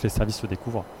faut bien que les services se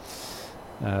découvrent.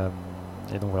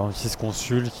 Et donc voilà, on utilise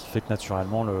Consul qui fait que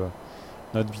naturellement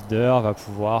notre bidder va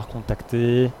pouvoir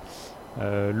contacter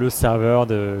le serveur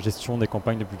de gestion des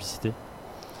campagnes de publicité.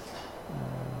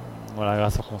 Voilà,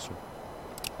 grâce à Consul.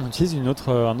 On utilise un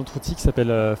autre outil qui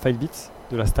s'appelle Filebit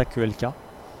de la stack ELK.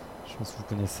 Je pense que vous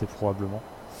connaissez probablement.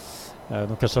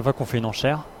 Donc à chaque fois qu'on fait une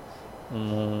enchère,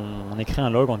 on écrit un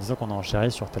log en disant qu'on a enchéré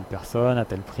sur telle personne, à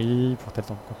tel prix, pour telle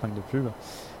campagne de pub.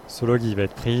 Ce log il va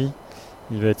être pris,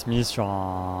 il va être mis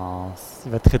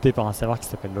il va être traité par un serveur qui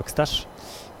s'appelle Logstash,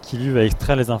 qui lui va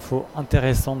extraire les infos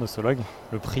intéressantes de ce log,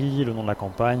 le prix, le nom de la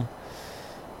campagne,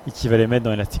 et qui va les mettre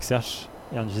dans Elasticsearch.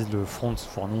 Et on utilise le front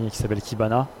fourni qui s'appelle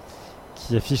Kibana,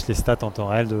 qui affiche les stats en temps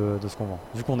réel de ce qu'on vend.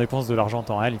 Vu qu'on dépense de l'argent en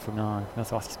temps réel, il faut bien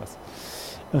savoir ce qui se passe.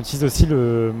 On utilise aussi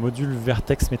le module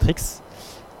Vert.x Metrics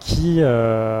qui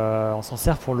on s'en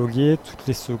sert pour loguer toutes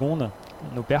les secondes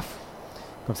nos perfs.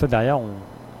 Comme ça derrière on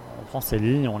prend ces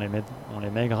lignes, on les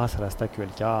met grâce à la stack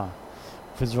ELK. On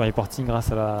fait du reporting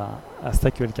grâce à la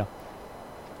stack ELK.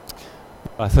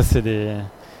 Voilà, ça c'est des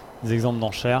exemples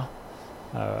d'enchères.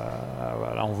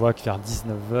 Voilà, on voit que vers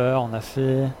 19h on a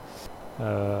fait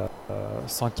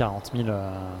 140 000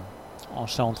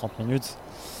 enchères en 30 minutes,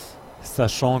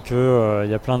 sachant qu'il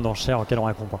y a plein d'enchères auxquelles on ne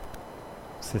répond pas.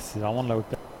 C'est vraiment de la haute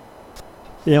perte.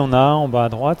 Et on a en bas à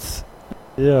droite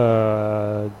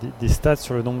des stats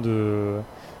sur le nombre de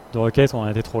requêtes où on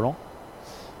a été trop lent.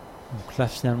 Donc là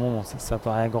finalement bon, ça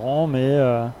paraît grand, mais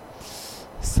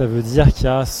ça veut dire qu'il y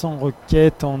a 100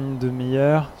 requêtes en une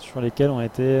demi-heure sur lesquelles on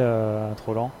était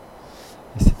trop lent.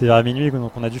 Et c'était à minuit,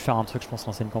 donc on a dû faire un truc, je pense,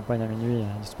 lancer une campagne à minuit, il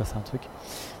a dû se passer un truc.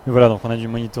 Mais voilà, donc on a du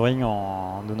monitoring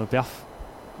de nos perfs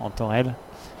en temps réel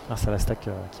grâce à la stack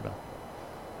qui va.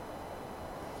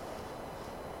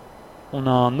 On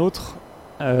a un autre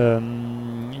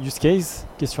use case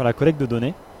qui est sur la collecte de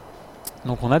données.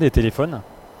 Donc on a des téléphones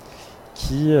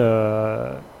qui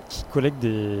collectent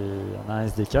on a un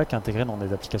SDK qui est intégré dans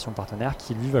des applications partenaires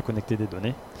qui lui va connecter des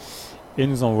données et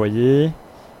nous envoyer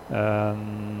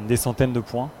des centaines de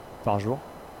points par jour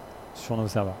sur nos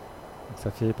serveurs. Donc ça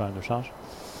fait pas mal de charges.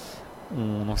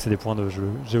 Donc c'est des points de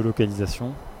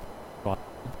géolocalisation.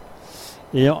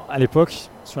 Et à l'époque,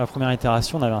 sur la première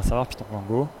itération, on avait un serveur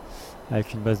Python.go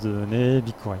avec une base de données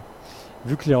BigQuery.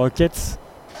 Vu que les requêtes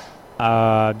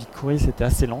à BigQuery c'était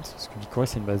assez lente, parce que BigQuery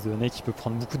c'est une base de données qui peut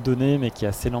prendre beaucoup de données mais qui est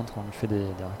assez lente quand on lui fait des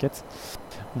requêtes.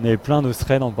 On avait plein de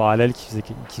threads en parallèle qui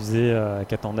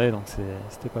attendaient, donc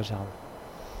c'était pas gérable.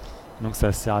 Donc c'est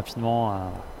assez rapidement,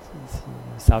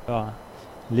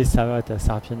 les serveurs étaient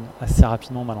assez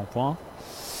rapidement mal en point.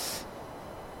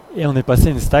 Et on est passé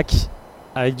à une stack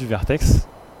avec du Vert.x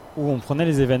où on prenait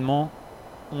les événements,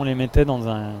 on les mettait dans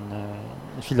une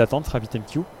file d'attente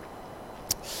RabbitMQ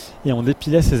et on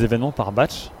dépilait ces événements par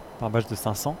batch de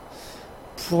 500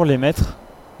 pour les mettre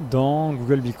dans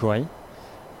Google BigQuery.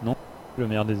 Donc le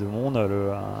meilleur des deux mondes,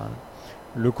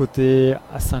 le côté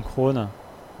asynchrone,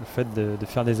 le fait de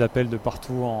faire des appels de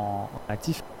partout en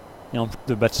actif et en plus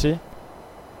de batcher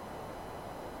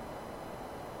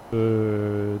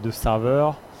de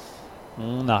serveurs,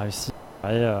 on a réussi.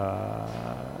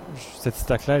 Cette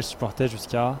stack là elle supportait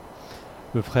jusqu'à à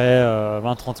peu près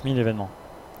 20-30 000 événements.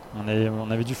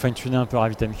 On avait dû fine-tuner un peu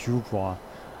RabbitMQ pour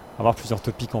avoir plusieurs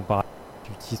topics en parallèle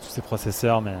qui utilisent tous ces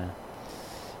processeurs, mais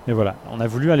voilà, on a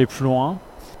voulu aller plus loin.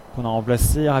 On a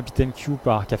remplacé RabbitMQ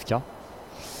par Kafka.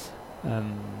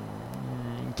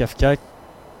 Kafka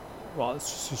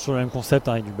sur le même concept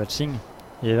avec du batching,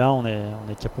 et là on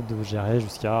est capable de gérer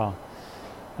jusqu'à,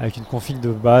 avec une config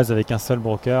de base avec un seul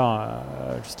broker,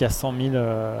 jusqu'à 100 000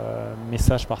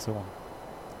 messages par seconde.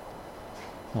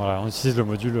 Voilà, on utilise le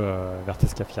module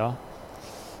Vert.x Kafka.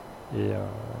 Et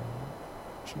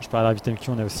je parlais de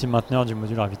RabbitMQ, on est aussi mainteneur du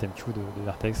module RabbitMQ de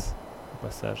Vert.x au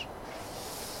passage.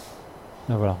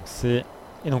 Et voilà,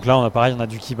 et donc là on a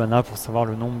du Kibana pour savoir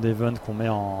le nombre d'events qu'on met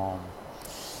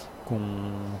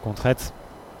qu'on traite.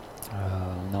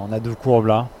 On a deux courbes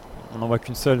là, on n'en voit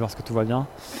qu'une seule parce que tout va bien.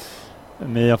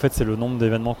 Mais en fait c'est le nombre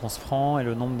d'événements qu'on se prend et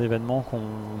le nombre d'événements qu'on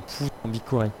pousse en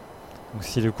BigQuery. Donc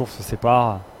si les courbes se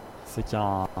séparent, c'est qu'il y a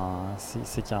un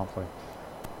problème.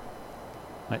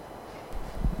 Ouais.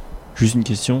 Juste une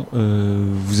question,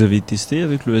 vous avez testé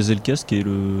avec le SLCast qui est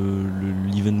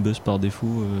l'event bus par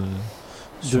défaut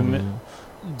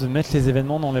de mettre les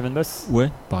événements dans l'event bus?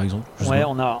 Ouais, par exemple. Ouais,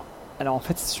 on a. Alors en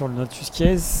fait sur notre use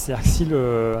case, c'est-à-dire que si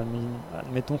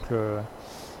admettons que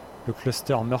le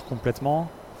cluster meurt complètement,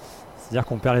 c'est-à-dire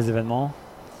qu'on perd les événements,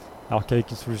 alors qu'avec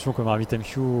une solution comme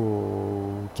RabbitMQ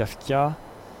ou Kafka,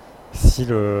 si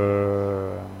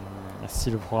le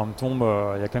programme tombe,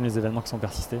 il y a quand même les événements qui sont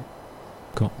persistés.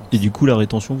 D'accord. Et du coup la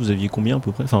rétention, vous aviez combien à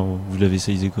peu près? Enfin, vous l'avez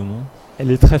sizé comment?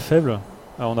 Elle est très faible.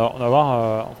 On va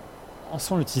voir. En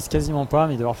soi on l'utilise quasiment pas,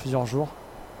 mais il doit y avoir plusieurs jours.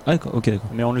 Ah d'accord, ok, d'accord.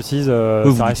 Mais on l'utilise,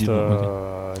 ça reste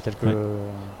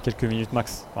quelques minutes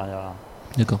max. Enfin,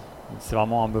 d'accord. C'est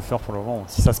vraiment un buffer pour le moment.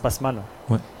 Si ça se passe mal,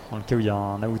 ouais. Dans le cas où il y a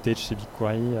un outage chez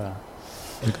BigQuery,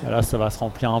 là ça va se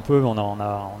remplir un peu, mais on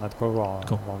a de quoi voir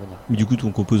venir. Mais du coup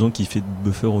ton composant qui fait de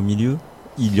buffer au milieu,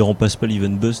 il ne remplace pas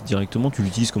l'event bus directement, tu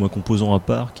l'utilises comme un composant à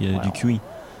part qui est du QI?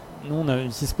 Nous on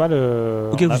n'utilise pas le...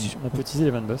 Okay, on peut utiliser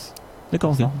l'event bus.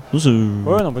 D'accord, ok.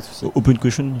 Non, pas de souci. Open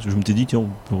question, je me t'ai dit, tiens,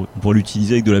 on pourrait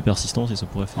l'utiliser avec de la persistance et ça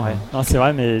pourrait faire... Ouais. Non, c'est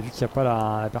vrai, mais vu qu'il n'y a pas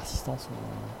la persistance,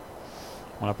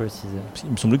 on l'a pas utilisé.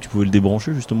 Il me semblait que tu pouvais le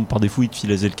débrancher, justement, par défaut il te file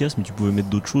la Zcast, mais tu pouvais mettre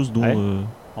d'autres choses dont...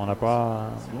 On n'a pas...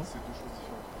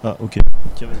 Ah, ok.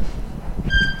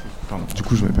 Pardon, du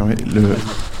coup, je me permets.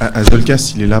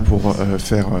 Hazelcast, il est là pour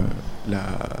faire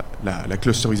la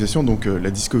clusterisation, donc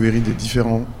la discovery des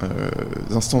différents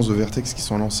instances de Vert.x qui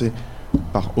sont lancées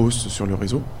par host sur le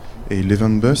réseau. Et l'event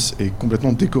bus est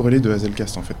complètement décorrélé de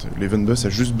Hazelcast en fait. L'event bus a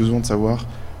juste besoin de savoir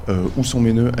où sont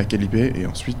mes nœuds, à quel IP, et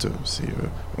ensuite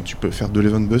tu peux faire de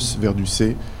l'event bus vers du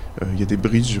C. Il y a des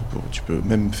bridges, tu peux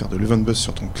même faire de l'event bus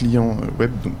sur ton client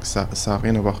web, donc ça a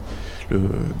rien à voir. Il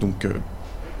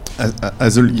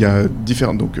y a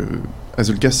différents. Donc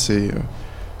Hazelcast, c'est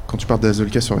quand tu parles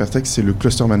d'Hazelcast sur Vert.x, c'est le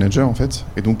cluster manager en fait,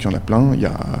 et donc il y en a plein.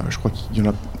 Je crois qu'il y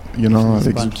en a un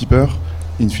avec Zookeeper,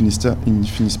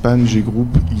 Infinispan,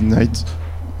 Group, Ignite.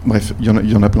 Bref, il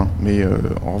y en a plein. Mais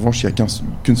en revanche, il n'y a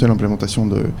qu'une seule implémentation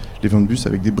de l'event bus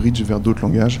avec des bridges vers d'autres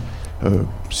langages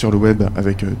sur le web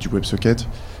avec du WebSocket.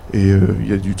 Et il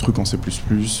y a du truc en C++,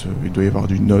 il doit y avoir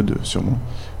du Node sûrement.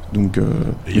 Donc,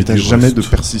 il n'y a jamais de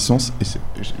persistance. Et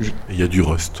il y a du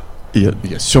Rust. Et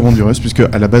il y a sûrement du Rust, puisque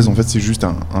à la base, en fait, c'est juste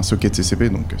un socket TCP.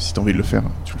 Donc, si tu as envie de le faire,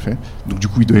 tu le fais. Donc, du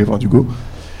coup, il doit y avoir du Go.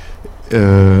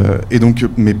 Et donc,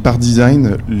 mais par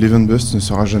design, l'event bus ne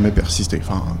sera jamais persisté.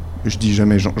 Enfin, je dis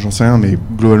jamais, j'en sais rien, mais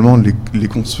globalement, les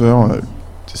conceveurs,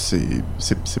 c'est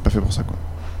pas fait pour ça, quoi.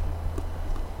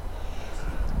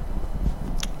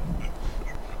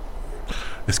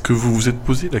 Est-ce que vous vous êtes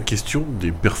posé la question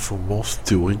des performances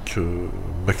théoriques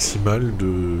maximales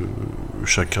de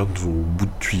chacun de vos bouts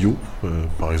de tuyaux,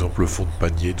 par exemple le fond de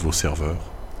panier de vos serveurs,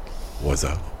 au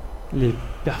hasard? Les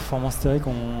performances théoriques,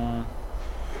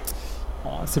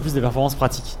 c'est plus des performances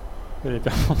pratiques que les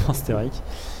performances théoriques.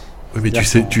 Oui, mais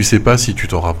tu sais pas si tu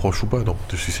t'en rapproches ou pas, non?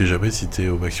 Tu sais jamais si tu es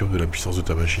au maximum de la puissance de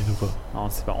ta machine ou pas? Non, on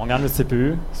sait pas. On regarde le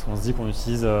CPU, parce qu'on se dit qu'on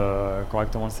utilise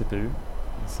correctement le CPU.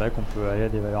 C'est vrai qu'on peut aller à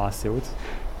des valeurs assez hautes.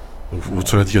 Donc, votre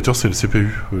seul indicateur, c'est le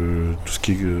CPU. Tout ce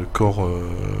qui est core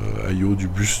I/O du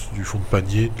bus, du fond de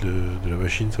panier de la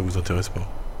machine, ça vous intéresse pas?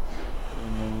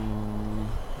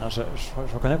 Je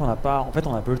reconnais qu'on n'a pas... En fait,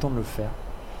 on n'a pas eu le temps de le faire.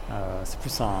 C'est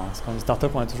plus quand on est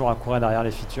startup, on est toujours à courir derrière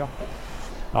les features.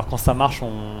 Alors quand ça marche,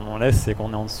 on laisse, c'est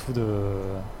qu'on est en dessous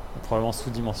probablement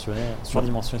surdimensionné sur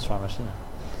la machine.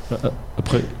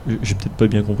 Après, j'ai peut-être pas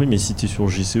bien compris, mais si tu es sur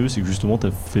GCE, c'est que justement tu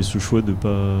as fait ce choix de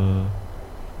pas...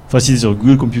 Enfin, si tu es sur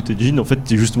Google Compute Engine, en fait,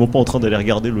 tu n'es justement pas en train d'aller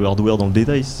regarder le hardware dans le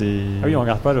détail. Ah oui, on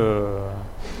regarde pas le...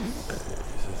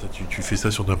 Tu fais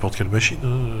ça sur n'importe quelle machine.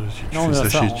 Hein.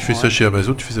 Tu fais ça chez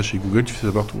Amazon, tu fais ça chez Google, tu fais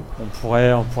ça partout. On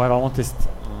pourrait vraiment tester.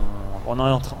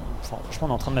 Franchement, on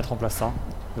est en train de mettre en place ça.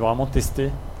 De vraiment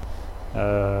tester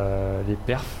les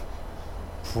perfs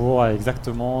pour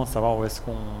exactement savoir où est-ce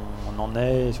qu'on en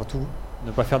est et surtout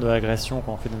ne pas faire de régression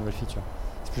quand on fait de nouvelles features.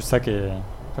 C'est plus ça qui est...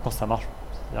 Pas quand ça marche,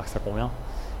 c'est-à-dire que ça convient.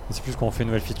 Mais c'est plus quand on fait une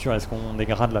nouvelle feature, est-ce qu'on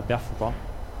dégrade la perf ou pas.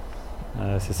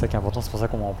 C'est ça qui est important, c'est pour ça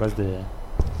qu'on met en place des...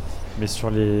 Mais sur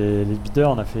les bidders,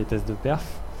 on a fait des tests de perf.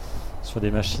 Sur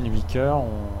des machines 8 cœurs,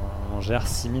 on gère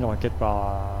 6000 requêtes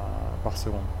par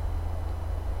seconde.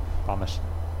 Par machine.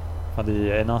 Enfin des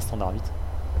N1 standard 8.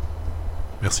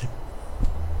 Merci.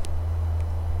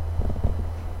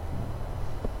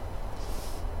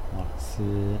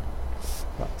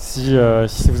 Voilà, si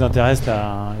ça vous intéresse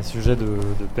les sujets de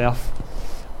perf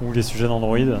ou les sujets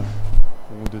d'Android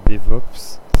ou de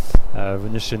DevOps,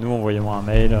 venez chez nous, envoyez-moi un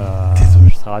mail,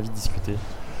 je serai ravi de discuter.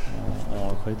 On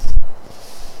recrute.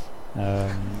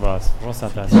 Voilà, franchement c'est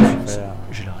intéressant.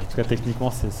 En tout cas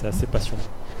techniquement c'est assez passionnant.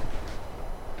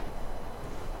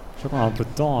 Je crois qu'on a un peu de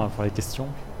temps pour les questions.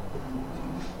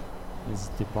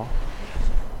 N'hésitez pas.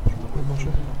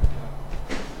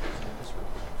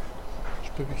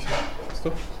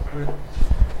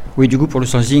 Oui, du coup, pour le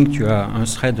sourcing, tu as un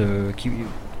thread qui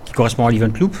correspond à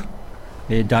l'event loop.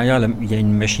 Et derrière, il y a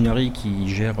une machinerie qui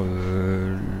gère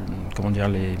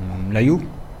l'IO.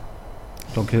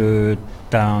 Donc,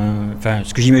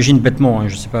 ce que j'imagine bêtement, hein,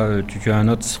 je sais pas, tu as un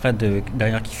autre thread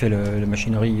derrière qui fait la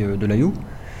machinerie de l'IO.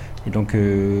 Et donc,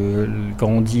 quand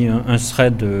on dit un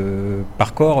thread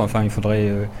par corps, il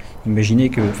faudrait imaginer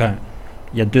que...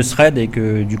 il y a 2 threads et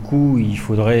que du coup, il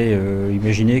faudrait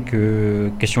imaginer que,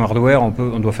 question hardware,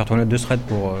 on doit faire tourner 2 threads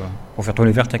pour faire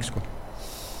tourner Vert.x, quoi.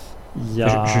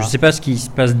 Je ne sais pas ce qui se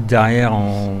passe derrière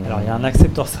Alors, il y a un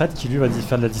acceptor thread qui, lui, va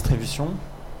faire de la distribution,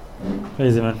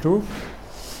 les event loops,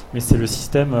 mais c'est le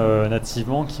système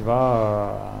nativement qui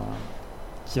va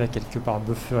quelque part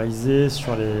bufferiser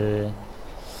sur les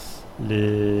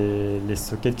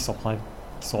sockets qui sont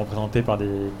représentés par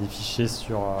des fichiers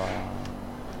sur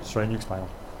Linux par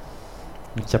exemple.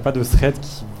 Donc il n'y a pas de thread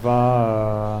qui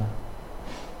va...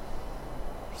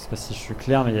 je sais pas si je suis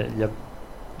clair, mais il y a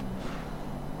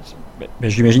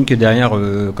J'imagine que derrière,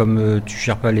 comme tu ne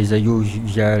gères pas les IO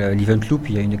via l'event loop,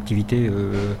 il y a une activité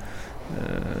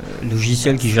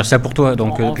logicielle qui gère ça pour toi.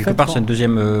 Donc, quelque part, c'est une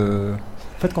deuxième.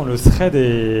 En fait, quand le thread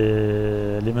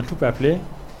et l'event loop est appelé,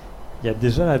 il y a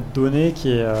déjà la donnée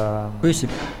qui est. Oui, c'est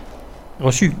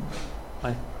reçu.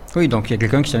 Ouais. Oui, donc il y a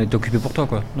quelqu'un qui s'en est occupé pour toi,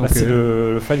 quoi. Donc, c'est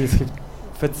le file descriptor.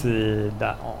 En fait, c'est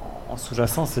en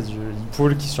sous-jacent, c'est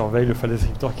l'e-pool qui surveille le file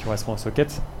descriptor qui correspond au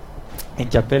socket et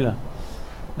qui appelle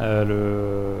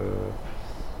le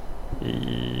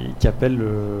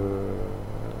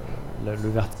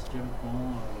vertical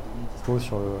dispo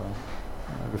sur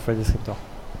le file descriptor.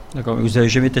 D'accord. Vous avez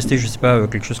jamais testé, je sais pas,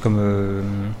 quelque chose comme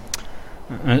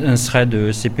un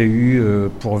thread CPU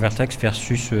pour Vert.x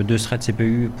versus 2 threads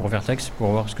CPU pour Vert.x pour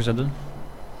voir ce que ça donne?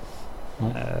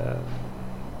 Non.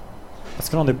 Parce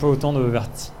que là on n'est pas autant de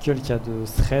vertical qu'il y a de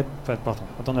thread, pardon,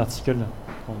 autant de vertical,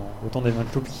 autant d'event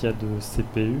loop qu'il y a de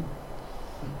CPU.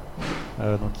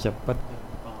 Donc il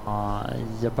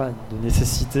n'y a pas de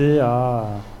nécessité à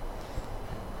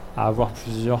avoir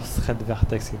plusieurs threads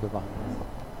Vert.x quelque part.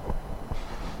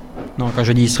 Non, quand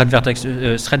je dis thread Vert.x,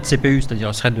 thread CPU,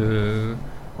 c'est-à-dire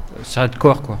thread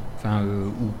core, quoi. Enfin,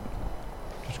 ou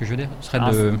tu vois ce que je veux dire? Thread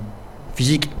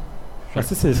physique. Ah,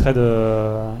 c'est les threads,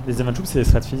 les event loops, c'est les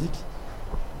threads physiques.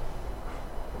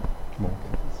 Bon.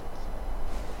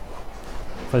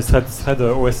 Enfin, les threads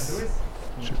OS.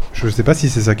 Je ne sais pas si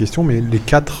c'est sa question, mais le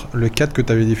 4 que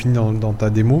tu avais défini dans ta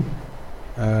démo,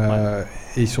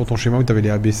 et sur ton schéma où tu avais les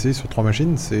ABC sur 3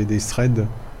 machines, c'est des threads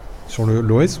sur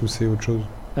l'OS ou c'est autre chose?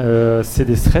 C'est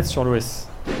des threads sur l'OS.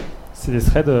 C'est des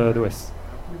threads d'OS.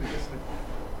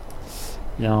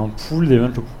 Il y a un pool d'event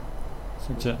loops.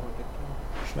 Je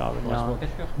vais revenir.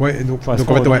 Ouais, donc en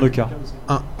fait,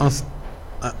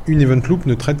 une event loop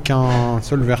ne traite qu'un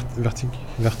seul vertical.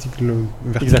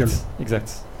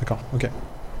 Exact. D'accord, ok.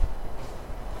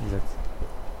 Exact.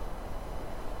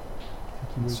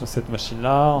 Sur cette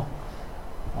machine-là,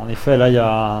 en effet, là,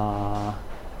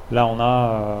 on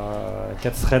a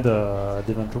 4 threads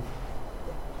d'event loop.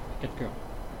 4 cœurs.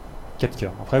 4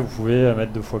 cœurs. Après, vous pouvez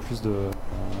mettre 2 fois plus de.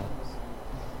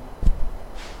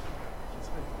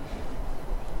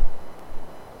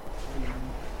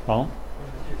 Pardon?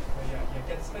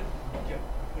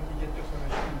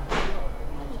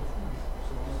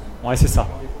 Ouais, c'est ça.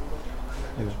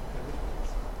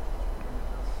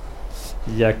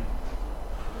 Il y a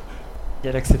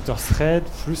l'accepteur thread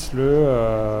plus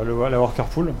la worker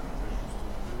pool.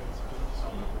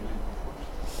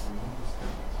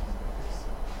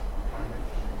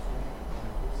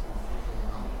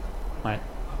 Ouais.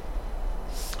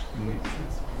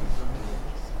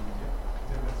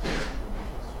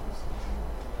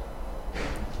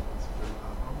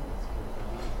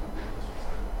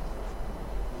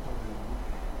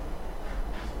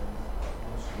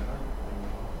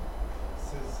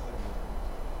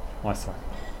 Ouais, c'est vrai.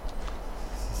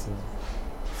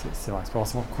 C'est vrai, c'est pas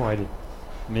forcément corrélé.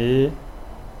 Mais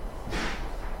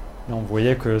on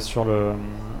voyait que sur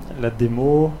la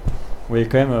démo, vous voyez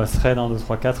quand même thread 1, 2,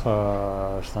 3, 4,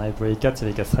 je t'en ai déployé 4, il y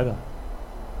avait 4 threads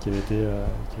qui avaient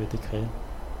été créés.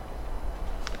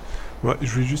 Ouais,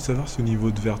 je voulais juste savoir si au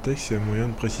niveau de Vert.x, il y a moyen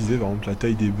de préciser par exemple la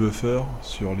taille des buffers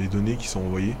sur les données qui sont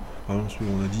envoyées. Par exemple,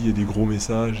 on a dit il y a des gros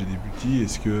messages et des petits,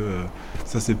 est-ce que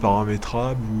ça c'est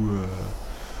paramétrable ou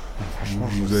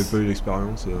vous n'avez pas eu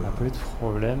l'expérience On n'a pas eu de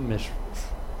problème, mais je sais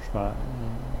pas.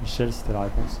 Michel, si tu as la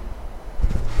réponse.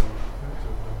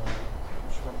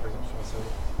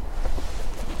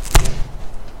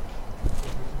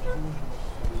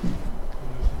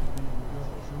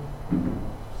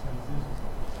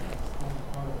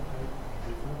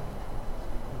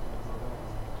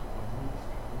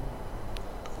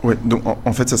 Ouais, donc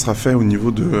en fait ça sera fait au niveau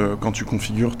de quand tu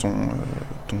configures ton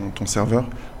serveur.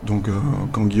 Donc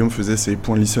quand Guillaume faisait ses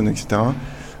points listen, etc.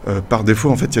 Par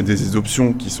défaut en fait il y a des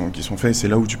options qui sont faites. C'est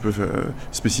là où tu peux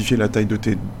spécifier la taille de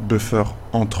tes buffers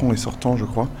entrants et sortants, je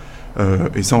crois.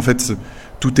 Et ça en fait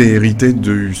tout est hérité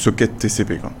du socket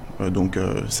TCP, quoi. Donc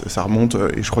ça remonte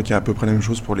et je crois qu'il y a à peu près la même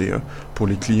chose pour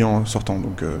les clients sortants.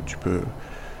 Donc tu peux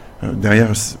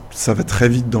derrière, ça va très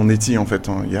vite dans Netty en fait.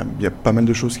 Il y a pas mal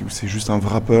de choses, c'est juste un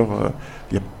wrapper.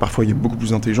 Parfois, il y a beaucoup plus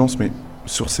d'intelligence, mais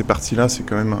sur ces parties-là, c'est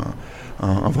quand même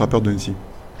un wrapper de Netty.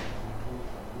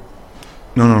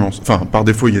 Non. Enfin, par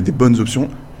défaut, il y a des bonnes options.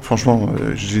 Franchement,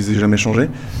 je les ai jamais changées,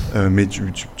 mais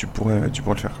tu pourrais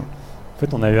le faire, quoi. En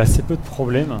fait, on a eu assez peu de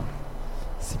problèmes.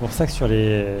 C'est pour ça que sur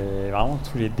vraiment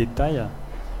tous les détails,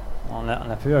 on a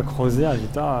pas eu à creuser à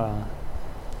l'état.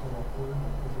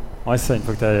 Ouais, c'est ça, une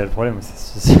fois que tu as le problème,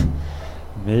 c'est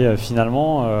mais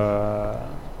finalement,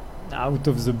 out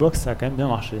of the box, ça a quand même bien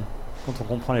marché. Quand on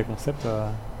comprend les concepts,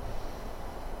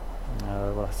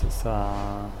 Voilà, c'est ça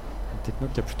une techno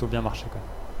qui a plutôt bien marché quand même.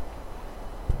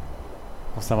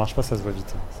 Quand ça marche pas, ça se voit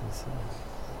vite.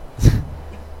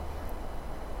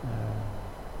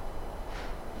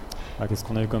 Qu'est-ce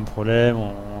qu'on a eu comme problème?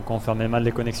 Quand on fermait mal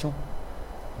les connexions.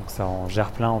 Donc ça on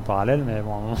gère plein en parallèle, mais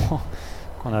bon, à un moment,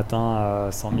 quand on atteint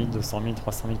 100 000, 200 000,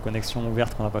 300 000 connexions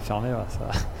ouvertes qu'on n'a pas fermées, voilà,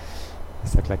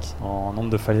 ça claque en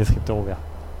nombre de file descripteurs ouverts.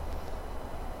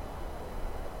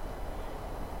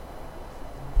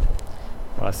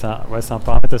 Voilà, c'est un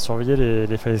paramètre à surveiller,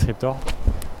 les file descripteurs.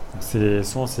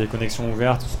 Souvent c'est les connexions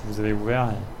ouvertes, tout ce que vous avez ouvert.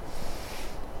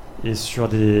 Et sur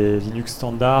des Linux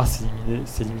standards,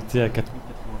 c'est limité à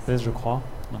 4096 je crois.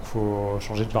 Donc il faut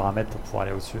changer de paramètre pour pouvoir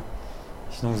aller au-dessus.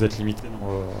 Sinon vous êtes limité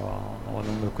dans le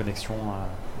nombre de connexions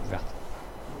ouvertes.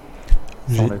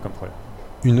 Ça, on a eu comme problème.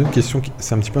 Une autre question,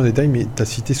 c'est un petit peu un détail, mais tu as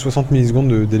cité 60 millisecondes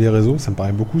de délai réseau, ça me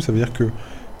paraît beaucoup. Ça veut dire que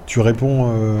tu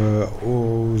réponds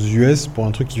aux US pour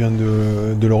un truc qui vient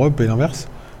de l'Europe et l'inverse?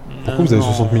 Pourquoi vous avez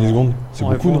 60 millisecondes? C'est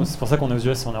beaucoup, non? C'est pour ça qu'on est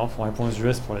aux US, en Europe, on répond aux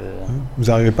US pour les... Vous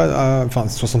n'arrivez pas à... Enfin,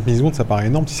 60 millisecondes, ça paraît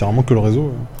énorme, si c'est vraiment que le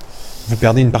réseau. Vous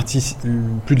perdez une partie,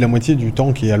 plus de la moitié du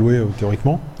temps qui est alloué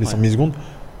théoriquement, les 100 millisecondes,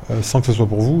 sans que ce soit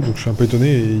pour vous. Donc je suis un peu étonné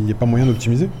et il n'y a pas moyen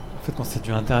d'optimiser. En fait, quand c'est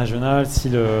du interrégional, si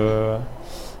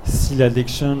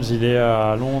l'exchange il est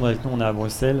à Londres et que nous on est à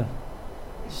Bruxelles,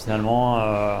 finalement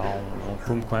on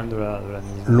paume quand même de la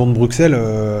milliseconde.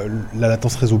 Londres-Bruxelles, la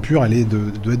latence réseau pure, elle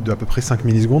doit être de à peu près 5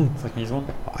 millisecondes. 5 millisecondes.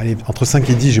 Elle est entre 5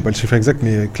 et 10, j'ai pas le chiffre exact,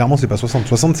 mais clairement c'est pas 60.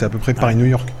 60 c'est à peu près Paris-New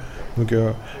York. Donc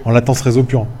en latence réseau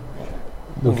pure.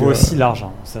 Donc, on voit aussi large.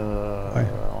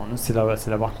 Nous c'est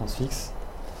la barre qu'on se fixe.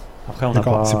 Après, on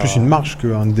d'accord, c'est plus une marge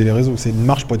qu'un délai réseau. C'est une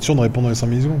marge pour être sûr de répondre à les 100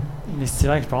 millisecondes. Mais c'est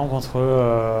vrai que par exemple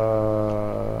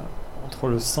entre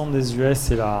le centre des US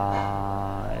et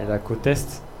la côte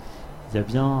est, il y a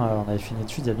bien, on avait fait une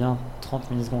étude, il y a bien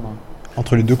 30 millisecondes. Hein.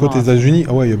 Entre les deux côtes des États-Unis,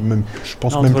 ah ouais, il y a même, je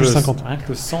pense même plus 50. Rien que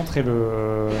le centre et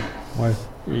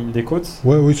et une des côtes.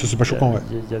 Ouais, oui, ça c'est pas choquant.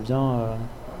 Il y a bien.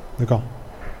 D'accord.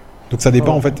 Donc ça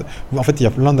dépend en fait. En fait, il y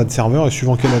a plein d'ad-serveurs et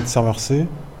suivant quel ad-serveur c'est,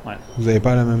 vous n'avez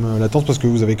pas la même latence parce que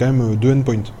vous avez quand même 2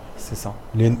 endpoints. C'est ça.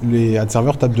 Les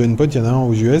ad-serveurs tapent 2 endpoints, il y en a un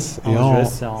aux US et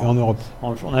en Europe.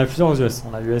 On a plusieurs aux US.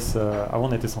 On a US, avant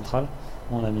on était central,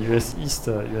 on a mis US East,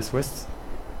 US West.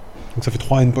 Donc ça fait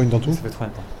 3 endpoints en tout? Ça fait 3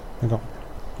 endpoints. D'accord.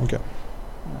 Ok.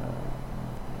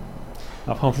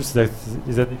 Après en plus les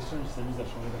addictions ils s'amusent à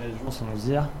changer de région sans nous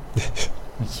dire.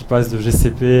 Donc ils passent de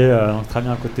GCP, donc très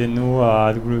bien à côté de nous, à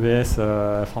AWS,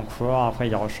 à Francfort, après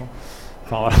ils rechangent.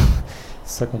 Enfin voilà.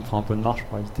 C'est ça qu'on prend un peu de marge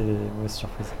pour éviter les mauvaises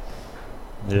surprises.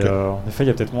 Mais en effet, il y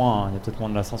a peut-être moins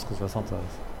de latence que 60.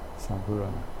 C'est un peu.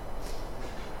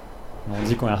 On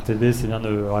dit qu'en RTB, c'est bien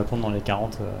de répondre dans les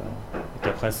 40 et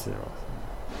qu'après, c'est.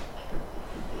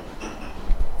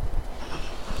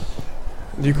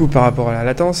 Du coup, par rapport à la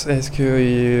latence, est-ce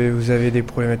que vous avez des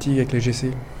problématiques avec les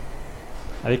GC?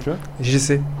 Avec le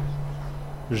GC.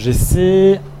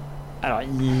 GC. Alors,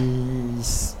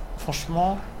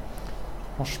 franchement,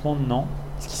 non.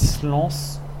 Parce qu'il se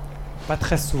lance pas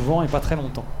très souvent et pas très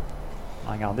longtemps.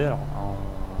 Regardez, alors.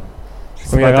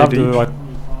 C'est pas grave de répondre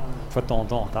une fois de temps en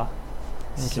temps en retard.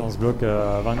 Si on se bloque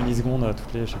 20 millisecondes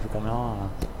toutes les je sais plus combien.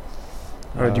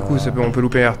 Du coup, on peut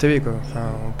louper un RTV, quoi. Enfin,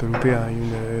 on peut louper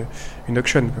une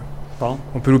auction, quoi. Pardon?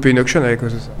 On peut louper une auction avec ça.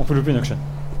 On peut louper une auction.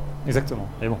 Exactement.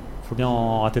 Mais bon, faut bien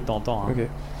en rater de temps en temps. Hein. Ok.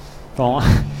 Enfin,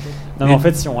 non, mais en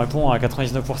fait, si on répond à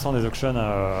 99% des auctions,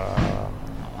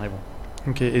 on est bon.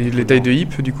 Ok, et les tailles de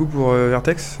HIP du coup pour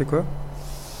Vert.x, c'est quoi?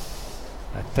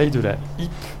 La taille de la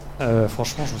HIP,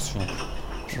 franchement, je me souviens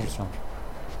plus.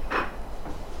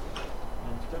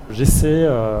 Le GC,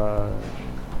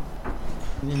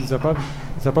 il nous a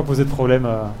pas posé de problème.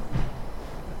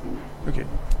 Ok. Et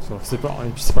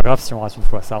puis c'est pas grave si on rate une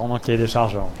fois, ça rentre dans le cahier des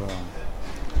charges.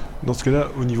 Dans ce cas-là,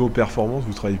 au niveau performance,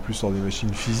 vous travaillez plus sur des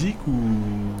machines physiques ou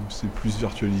c'est plus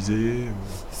virtualisé?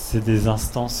 C'est des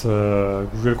instances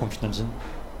Google Compute Engine.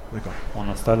 D'accord. On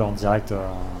installe en direct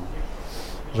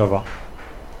Java.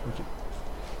 Okay.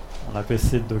 On a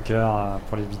PC de Docker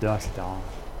pour les biders, etc.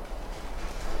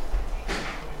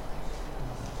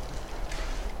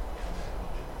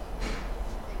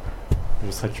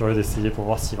 Je serais curieux d'essayer pour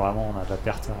voir si vraiment on a de la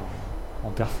perte en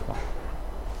perf. Quoi.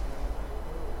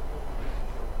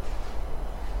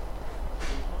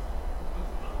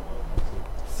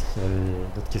 S'il y avait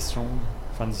d'autres questions,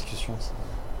 fin de discussion.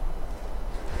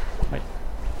 Oui.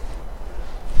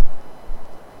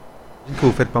 Que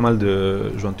vous faites pas mal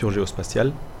de jointures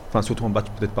géospatiales, enfin surtout en batch,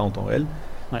 peut-être pas en temps réel.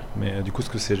 Ouais. Mais du coup, est-ce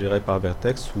que c'est géré par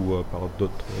Vert.x ou par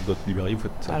d'autres librairies? Vous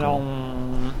faites ça? Alors,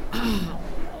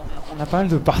 on a pas mal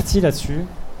de parties là-dessus.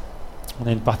 On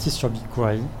a une partie sur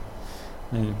BigQuery.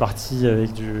 On a une partie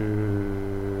avec du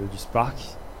Spark,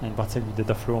 on a une partie avec du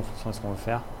Dataflow en fonction de ce qu'on veut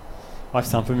faire. Bref,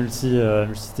 c'est un peu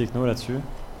multi-techno là-dessus.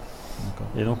 D'accord.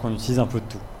 Et donc on utilise un peu de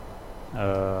tout.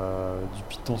 Du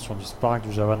Python sur du Spark,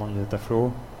 du Java dans du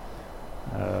Dataflow.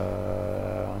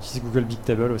 On utilise Google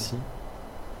Bigtable aussi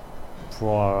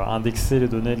pour indexer les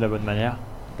données de la bonne manière,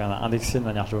 donc indexer de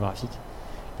manière géographique.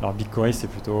 Alors BigQuery c'est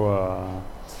plutôt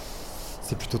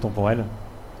temporel. Donc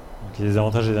il y a des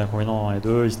avantages et des inconvénients dans les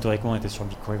deux. Historiquement on était sur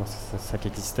BigQuery parce que c'est ça qui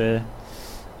existait.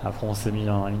 Après on s'est mis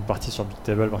une partie sur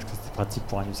Bigtable parce que c'était pratique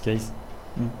pour un use case.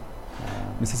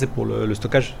 Mais ça c'est pour le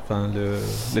stockage, enfin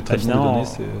les traitements de données.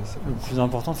 Le plus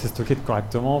important c'est stocker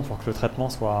correctement pour que le traitement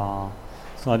soit...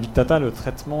 Dans la big data, le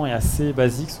traitement est assez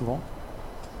basique souvent.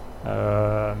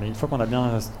 Mais une fois qu'on a bien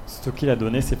stocké la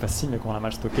donnée, c'est facile, mais quand on l'a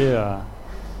mal stocké,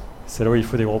 c'est là où il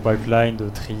faut des gros pipelines de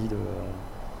tri,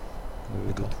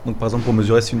 de tout. Donc par exemple, pour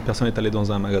mesurer si une personne est allée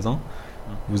dans un magasin,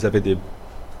 vous avez des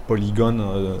polygones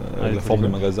avec la forme de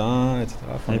magasin, etc.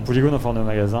 On a des polygones en forme de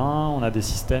magasin, on a des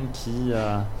systèmes qui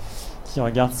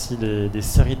regardent si des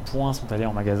séries de points sont allés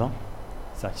en magasin.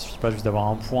 C'est-à-dire qu'il ne suffit pas juste d'avoir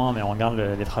un point, mais on regarde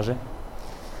les trajets.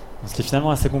 Ce qui est finalement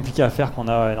assez compliqué à faire quand on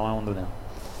a énormément de données.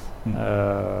 Mais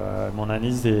on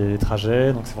analyse les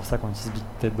trajets, donc c'est pour ça qu'on utilise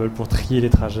Bigtable pour trier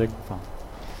les trajets, enfin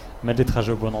mettre les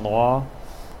trajets au bon endroit,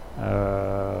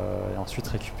 et ensuite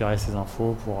récupérer ces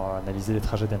infos pour analyser les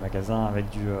trajets des magasins avec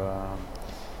du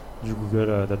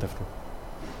Google Dataflow.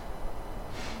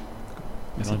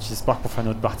 Et on utilise Spark pour faire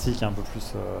une autre partie qui est un peu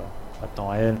plus à temps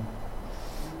réel,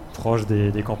 proche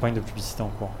des campagnes de publicité en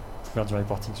cours, pour faire du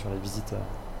reporting sur les visites.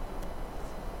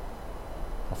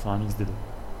 Enfin un mix des deux.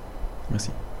 Merci.